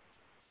 Mm-hmm.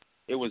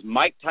 It was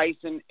Mike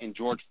Tyson and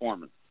George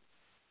Foreman.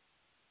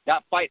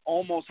 That fight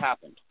almost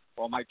happened.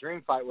 Well, my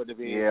dream fight would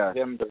be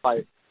him to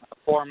fight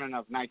Foreman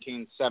of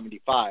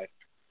 1975.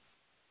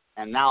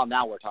 And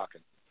now we're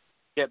talking.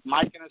 Get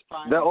Mike in his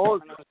prime.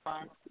 Foreman in his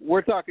prime.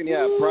 We're talking,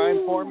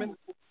 prime Foreman.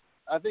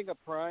 I think a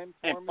prime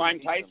Foreman. And prime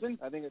Tyson?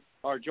 I think it's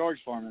or George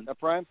Foreman. A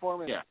prime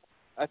Foreman. Yeah.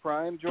 A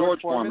prime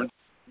George Foreman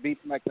beats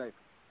Mike Tyson.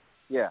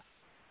 Yeah.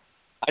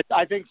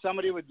 I think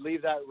somebody would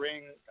leave that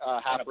ring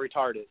half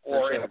retarded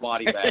or in a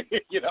body bag.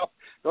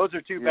 Those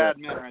are two bad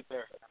men right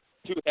there.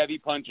 Two heavy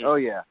punches. Oh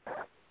yeah.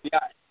 Yeah,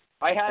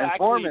 I had and actually.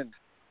 Foreman.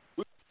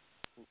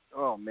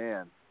 Oh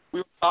man. We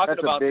were talking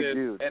about this,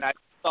 dude. and I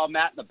saw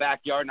Matt in the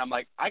backyard, and I'm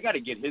like, I got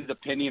to get his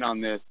opinion on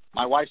this.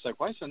 My wife's like,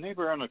 "Why is the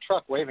neighbor on a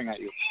truck waving at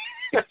you?"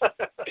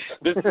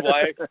 This is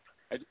why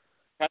I just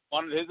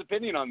wanted his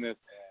opinion on this.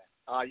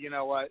 You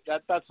know what?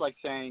 That's like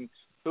saying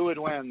who would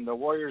win, the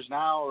Warriors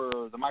now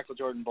or the Michael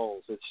Jordan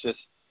Bulls? It's just,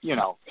 these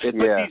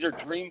are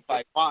dream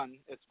fights.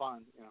 It's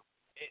fun.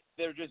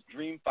 They're just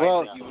dream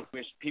fights that you would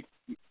wish people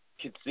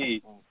could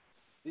see.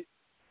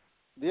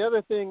 The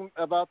other thing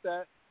about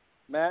that,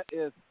 Matt,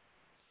 is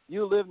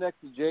you live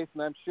next to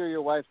Jason. I'm sure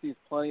your wife sees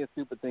plenty of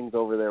stupid things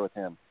over there with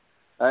him.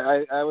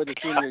 I would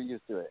assume you're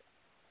used to it.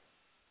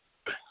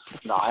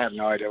 No, I have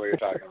no idea what you're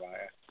talking about.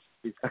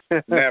 He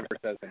never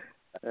says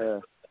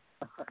it.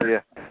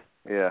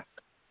 Yeah.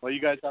 Well, you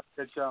guys have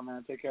a good show,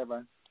 man. Take care,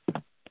 bud.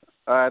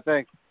 All right,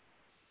 thanks.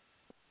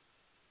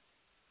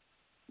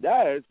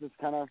 yeah, it's just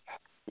kind of,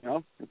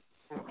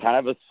 kind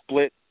of a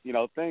split,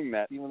 thing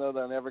that. Even though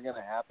they're never going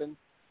to happen.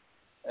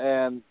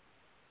 And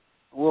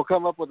we'll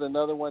come up with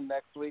another one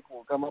next week.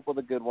 We'll come up with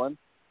a good one.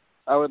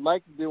 I would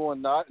like to do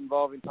one not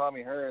involving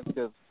Tommy Hearns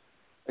because,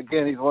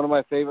 again, he's one of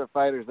my favorite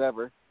fighters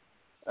ever.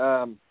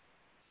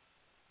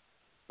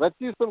 Let's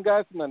do some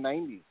guys from the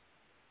 90s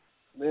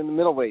in the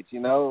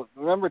middleweights,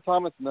 Remember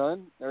Thomas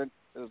Nunn? Or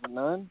was it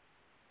Nunn?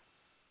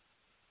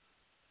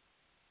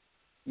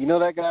 You know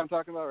that guy I'm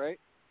talking about, right?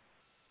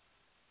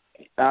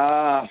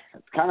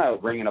 It's kind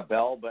of ringing a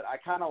bell, but I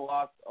kind of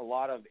lost a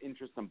lot of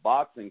interest in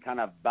boxing kind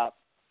of about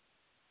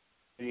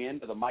the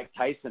end of the Mike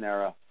Tyson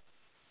era.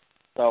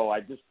 So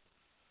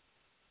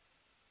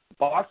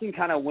boxing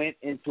kind of went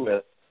into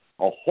a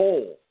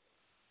hole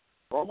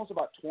for almost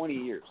about 20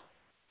 years.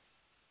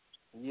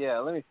 Yeah,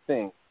 let me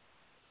think.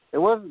 It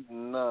wasn't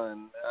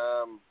Nunn.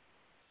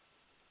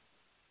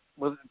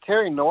 Was it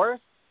Terry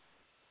Norris?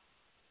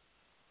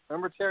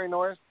 Remember Terry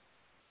Norris?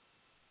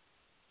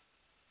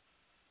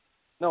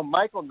 No,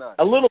 Michael Nunn.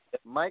 A little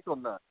bit. Michael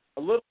Nunn.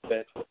 A little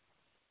bit.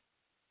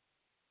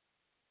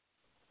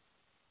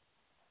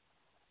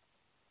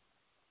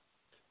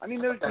 I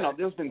mean, there's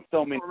been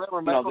so many.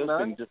 Remember Michael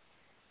Nunn? Been just.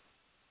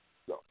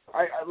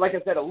 Like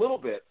I said, a little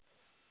bit.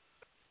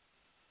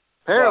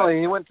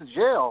 Apparently, he went to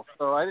jail,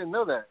 so I didn't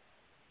know that.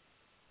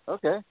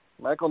 Okay,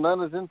 Michael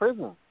Nunn is in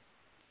prison.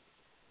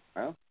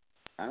 Well,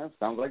 kind of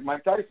sounds like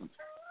Mike Tyson.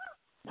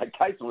 Mike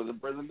Tyson was in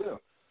prison too.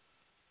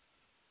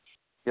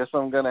 Guess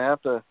I'm gonna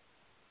have to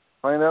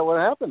find out what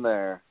happened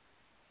there.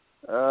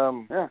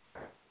 Yeah.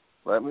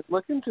 Let me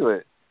look into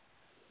it.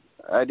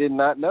 I did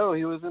not know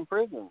he was in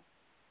prison.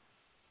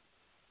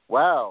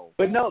 Wow.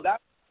 But no,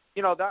 that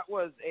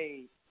was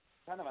a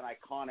kind of an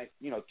iconic,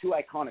 two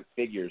iconic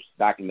figures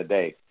back in the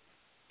day.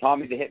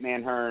 Tommy the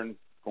Hitman Hearn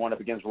going up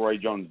against Roy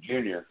Jones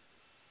Jr.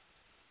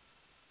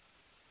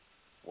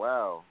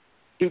 Wow.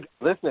 Dude,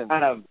 listen,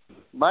 kind of.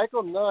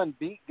 Michael Nunn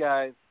beat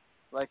guys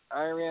like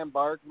Iran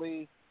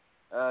Barkley,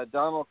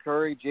 Donald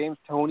Curry, James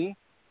Toney.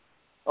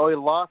 Oh, he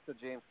lost to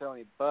James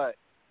Toney, but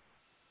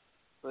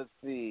let's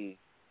see.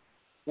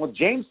 Well,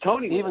 James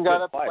Toney he even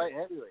got up to light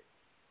heavyweight.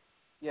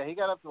 Yeah, he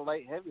got up to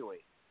light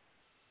heavyweight.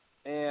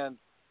 And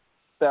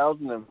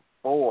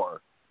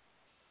 2004,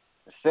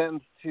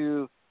 sentenced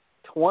to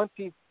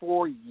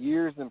 24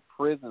 years in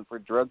prison for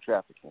drug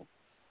trafficking.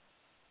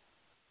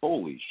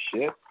 Holy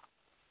shit.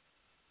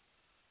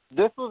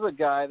 This was a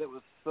guy that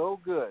was so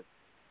good,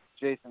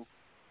 Jason.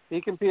 He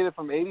competed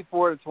from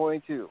 84 to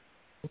 22.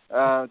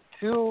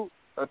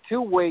 A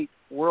two-weight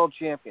world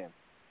champion.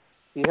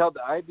 He held the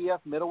IBF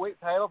middleweight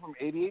title from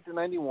 88 to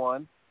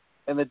 91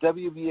 and the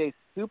WBA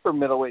super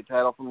middleweight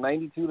title from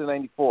 92 to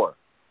 94.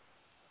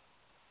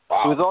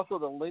 Wow. He was also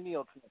the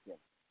lineal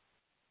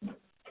champion.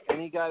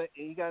 And he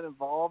got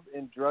involved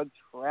in drug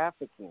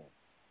trafficking.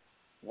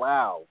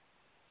 Wow.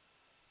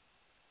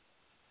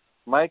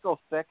 Michael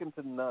second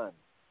to none.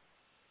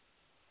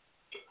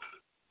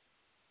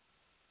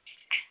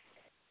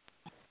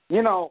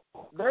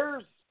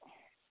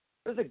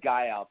 There's a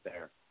guy out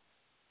there.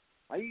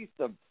 I used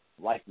to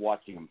like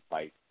watching him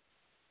fight.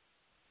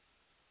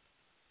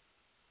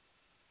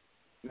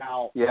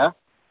 Now, yeah,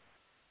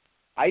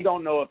 I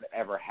don't know if it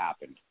ever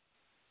happened.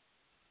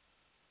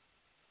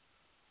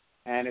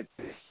 And it's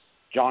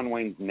John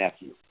Wayne's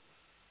nephew.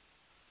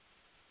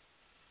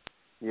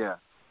 Yeah.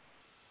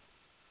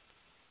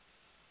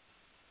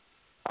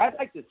 I'd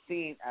like to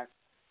see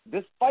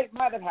this fight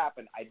might have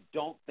happened. I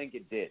don't think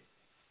it did.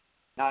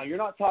 Now, you're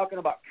not talking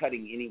about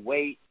cutting any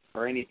weight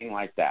or anything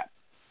like that.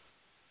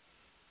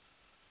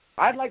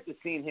 I'd like to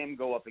see him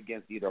go up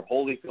against either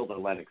Holyfield or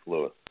Lennox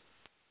Lewis.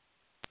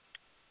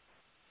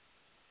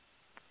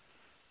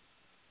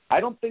 I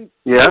don't think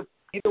either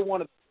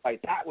one of the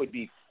fights, that would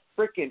be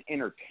freaking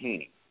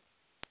entertaining.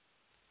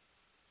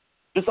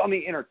 Just on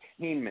the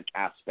entertainment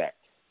aspect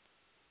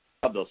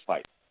of those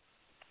fights.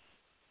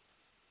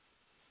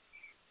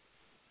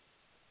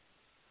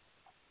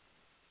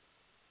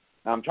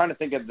 Now, I'm trying to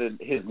think of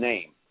his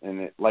name,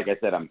 and like I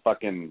said,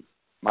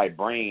 my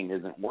brain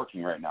isn't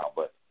working right now,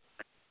 but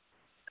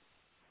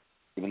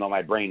even though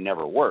my brain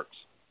never works.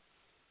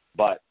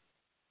 But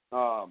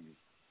Tommy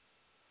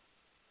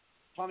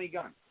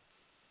Gunn.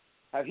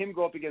 Have him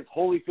go up against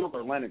Holyfield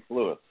or Lennox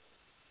Lewis.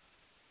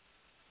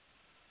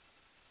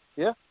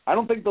 Yeah. I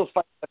don't think those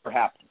fights ever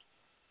happened.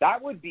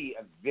 That would be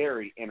a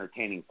very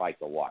entertaining fight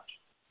to watch.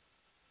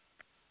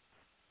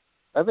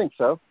 I think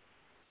so.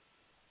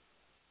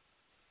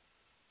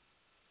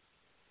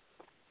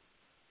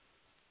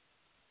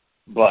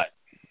 But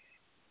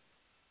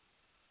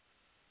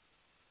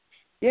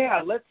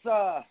yeah, let's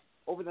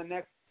over the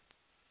next,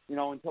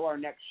 until our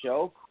next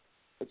show,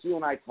 let's you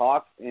and I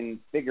talk and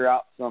figure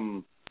out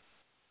some.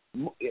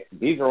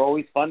 These are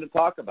always fun to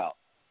talk about.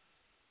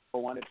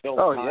 For when it feels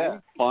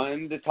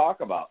fun to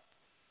talk about.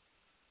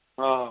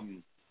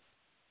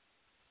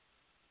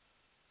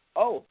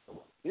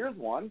 Here's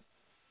one.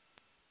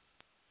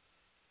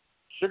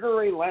 Sugar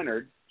Ray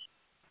Leonard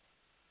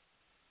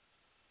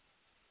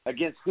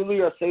against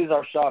Julio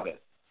Cesar Chavez.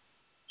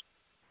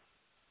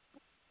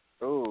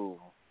 Oh,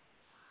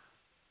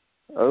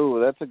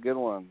 that's a good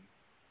one.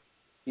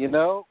 You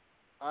know,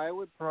 I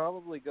would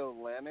probably go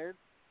Leonard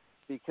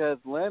because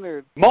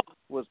Leonard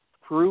was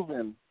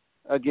proven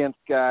against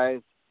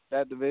guys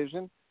that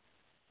division,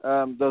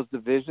 those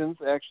divisions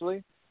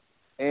actually,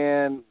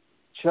 and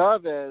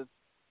Chavez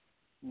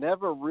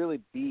never really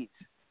beat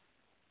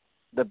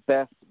the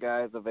best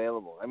guys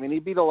available. I mean, he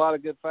beat a lot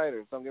of good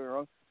fighters, don't get me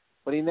wrong,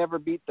 but he never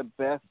beat the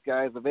best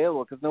guys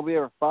available because nobody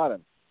ever fought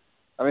him.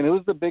 I mean,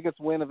 who's the biggest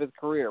win of his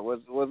career?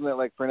 Wasn't it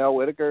like Pernell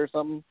Whitaker or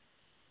something?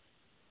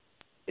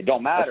 It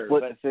don't matter. A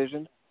split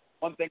decision.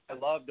 One thing I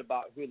loved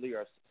about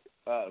Julio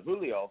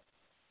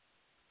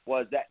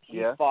was that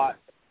he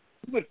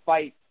would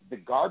fight the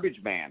garbage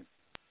man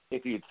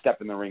if he would step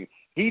in the ring.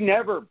 He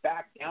never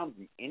backed down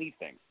from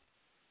anything.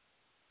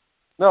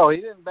 No,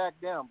 he didn't back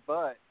down,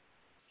 but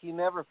he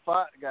never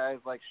fought guys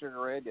like Sugar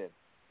Ray did.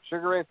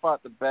 Sugar Ray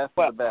fought the best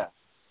of the best.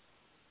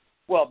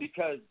 Well,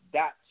 because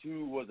that's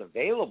who was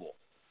available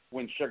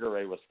when Sugar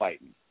Ray was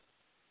fighting.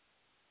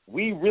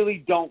 We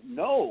really don't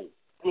know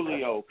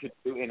Julio could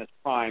do in his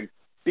prime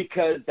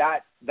because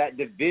that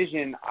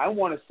division, I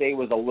want to say,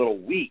 was a little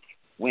weak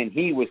when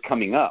he was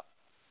coming up.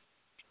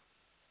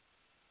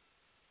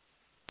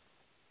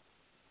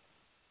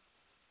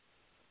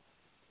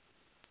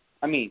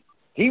 I mean,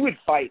 he would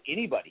fight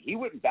anybody. He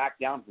wouldn't back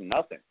down from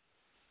nothing.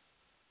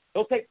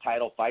 He'll take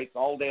title fights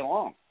all day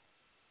long.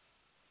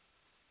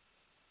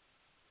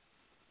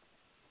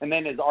 And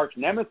then his arch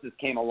nemesis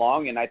came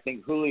along, and I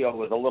think Julio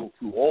was a little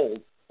too old,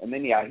 and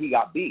then, he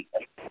got beat.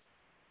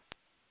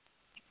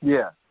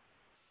 Yeah.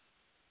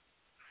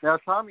 Now,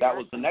 Tommy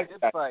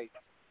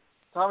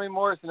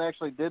Morrison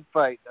actually did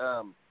fight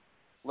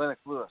Lennox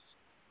Lewis.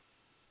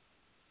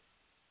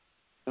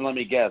 And let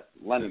me guess,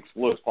 Lennox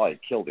Lewis probably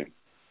killed him.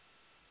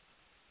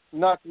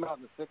 Knocked him out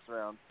in the 6th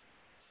round.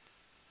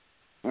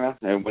 Well,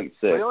 it went 6.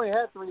 But he only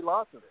had 3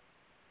 losses.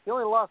 He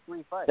only lost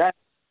 3 fights.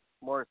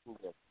 Morrison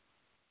did.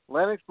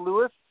 Lennox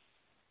Lewis,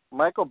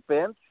 Michael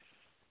Bent,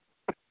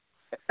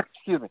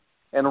 excuse me,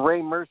 and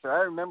Ray Mercer.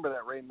 I remember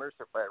that Ray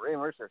Mercer fight. Ray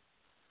Mercer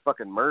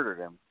fucking murdered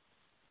him.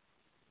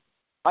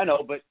 I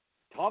know, but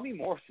Tommy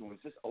Morrison was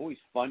just always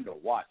fun to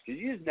watch because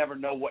you just never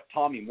know what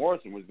Tommy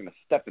Morrison was going to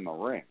step in the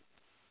ring.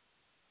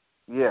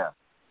 Yeah.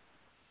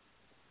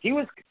 He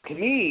was, to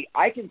me,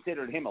 I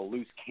considered him a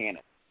loose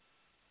cannon.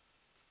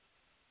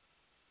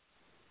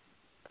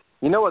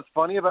 You know what's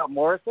funny about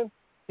Morrison?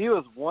 He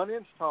was 1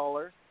 inch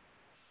taller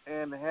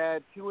and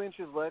had 2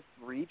 inches less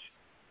reach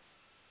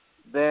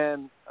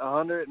than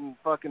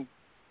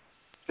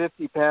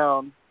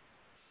 150-pound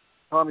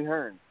Tommy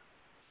Hearns.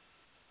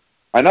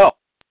 I know.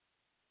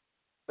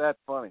 That's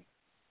funny.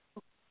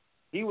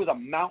 He was a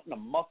mountain of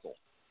muscle.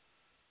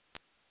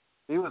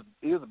 He was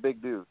a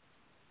big dude.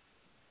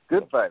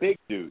 Good fighter. Big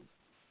dude.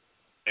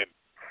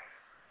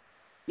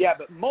 Yeah,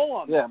 but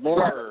Mullen. Yeah,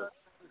 man.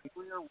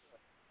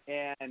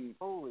 And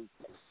holy.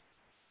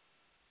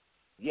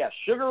 Yeah,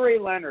 Sugar Ray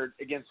Leonard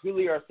against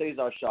Julio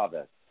Cesar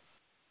Chavez.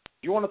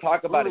 Do you want to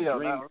talk about Julio, a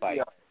dream fight?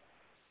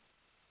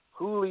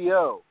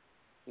 Julio.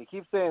 He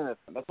keeps saying this.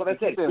 That's what I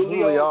said.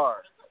 Julio.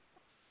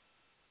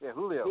 Yeah,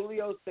 Julio.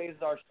 Julio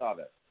Cesar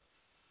Chavez.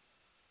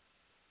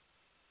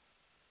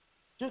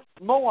 Just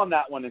mow on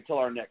that one until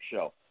our next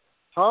show.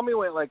 Tommy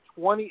went like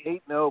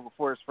 28-0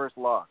 before his first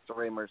loss to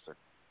Ray Mercer.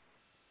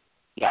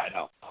 Yeah, I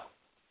know.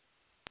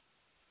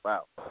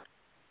 Wow.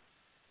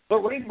 But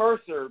Ray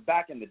Mercer,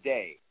 back in the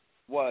day,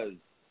 was...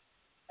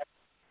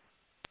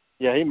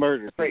 Yeah, he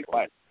murdered great people.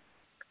 Fight.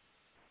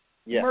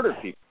 Yeah. He murdered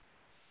people.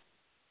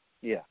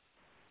 Yeah.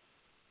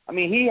 I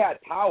mean, he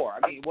had power.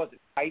 I mean, it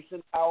wasn't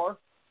Tyson power.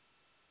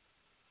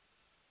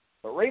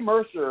 But Ray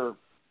Mercer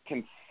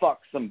can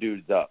fuck some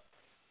dudes up.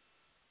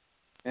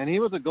 And he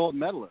was a gold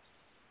medalist.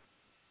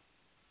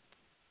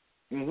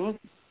 Mm-hmm.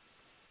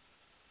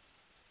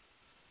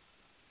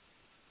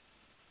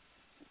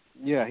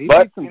 Yeah, he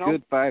beat some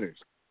good fighters.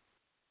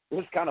 It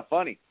was kind of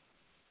funny.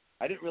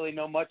 I didn't really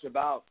know much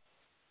about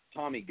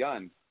Tommy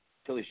Gunn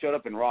until he showed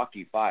up in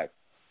Rocky 5.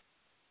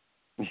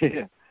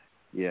 Yeah.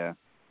 Yeah.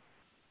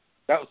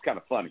 That was kind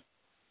of funny.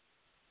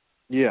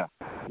 Yeah.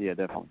 Yeah,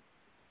 definitely.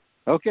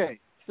 Okay,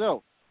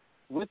 so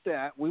with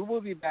that, we will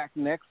be back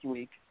next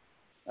week.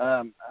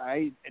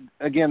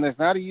 Again, there's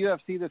not a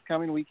UFC this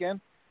coming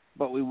weekend,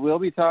 but we will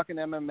be talking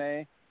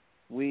MMA.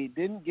 We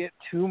didn't get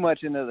too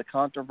much into the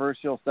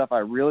controversial stuff. I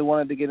really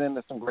wanted to get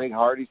into some Greg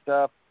Hardy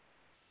stuff.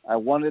 I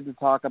wanted to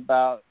talk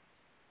about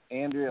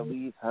Andrea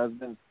Lee's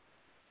husband's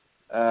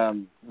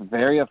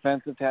very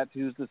offensive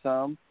tattoos to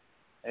some,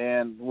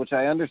 and which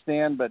I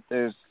understand, but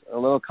there's a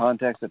little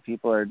context that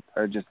people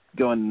are just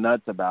going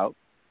nuts about.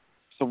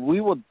 So we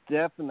will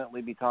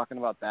definitely be talking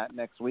about that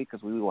next week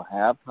because we will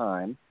have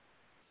time.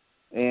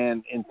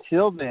 And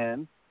until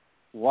then,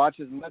 watch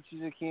as much as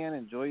you can.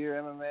 Enjoy your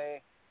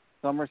MMA.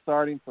 Summer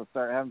starting, so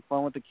start having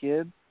fun with the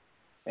kids.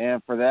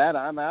 And for that,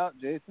 I'm out.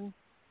 Jason, you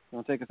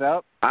want to take us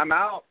out? I'm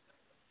out.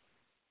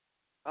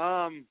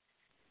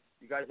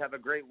 You guys have a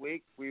great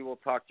week. We will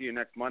talk to you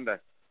next Monday.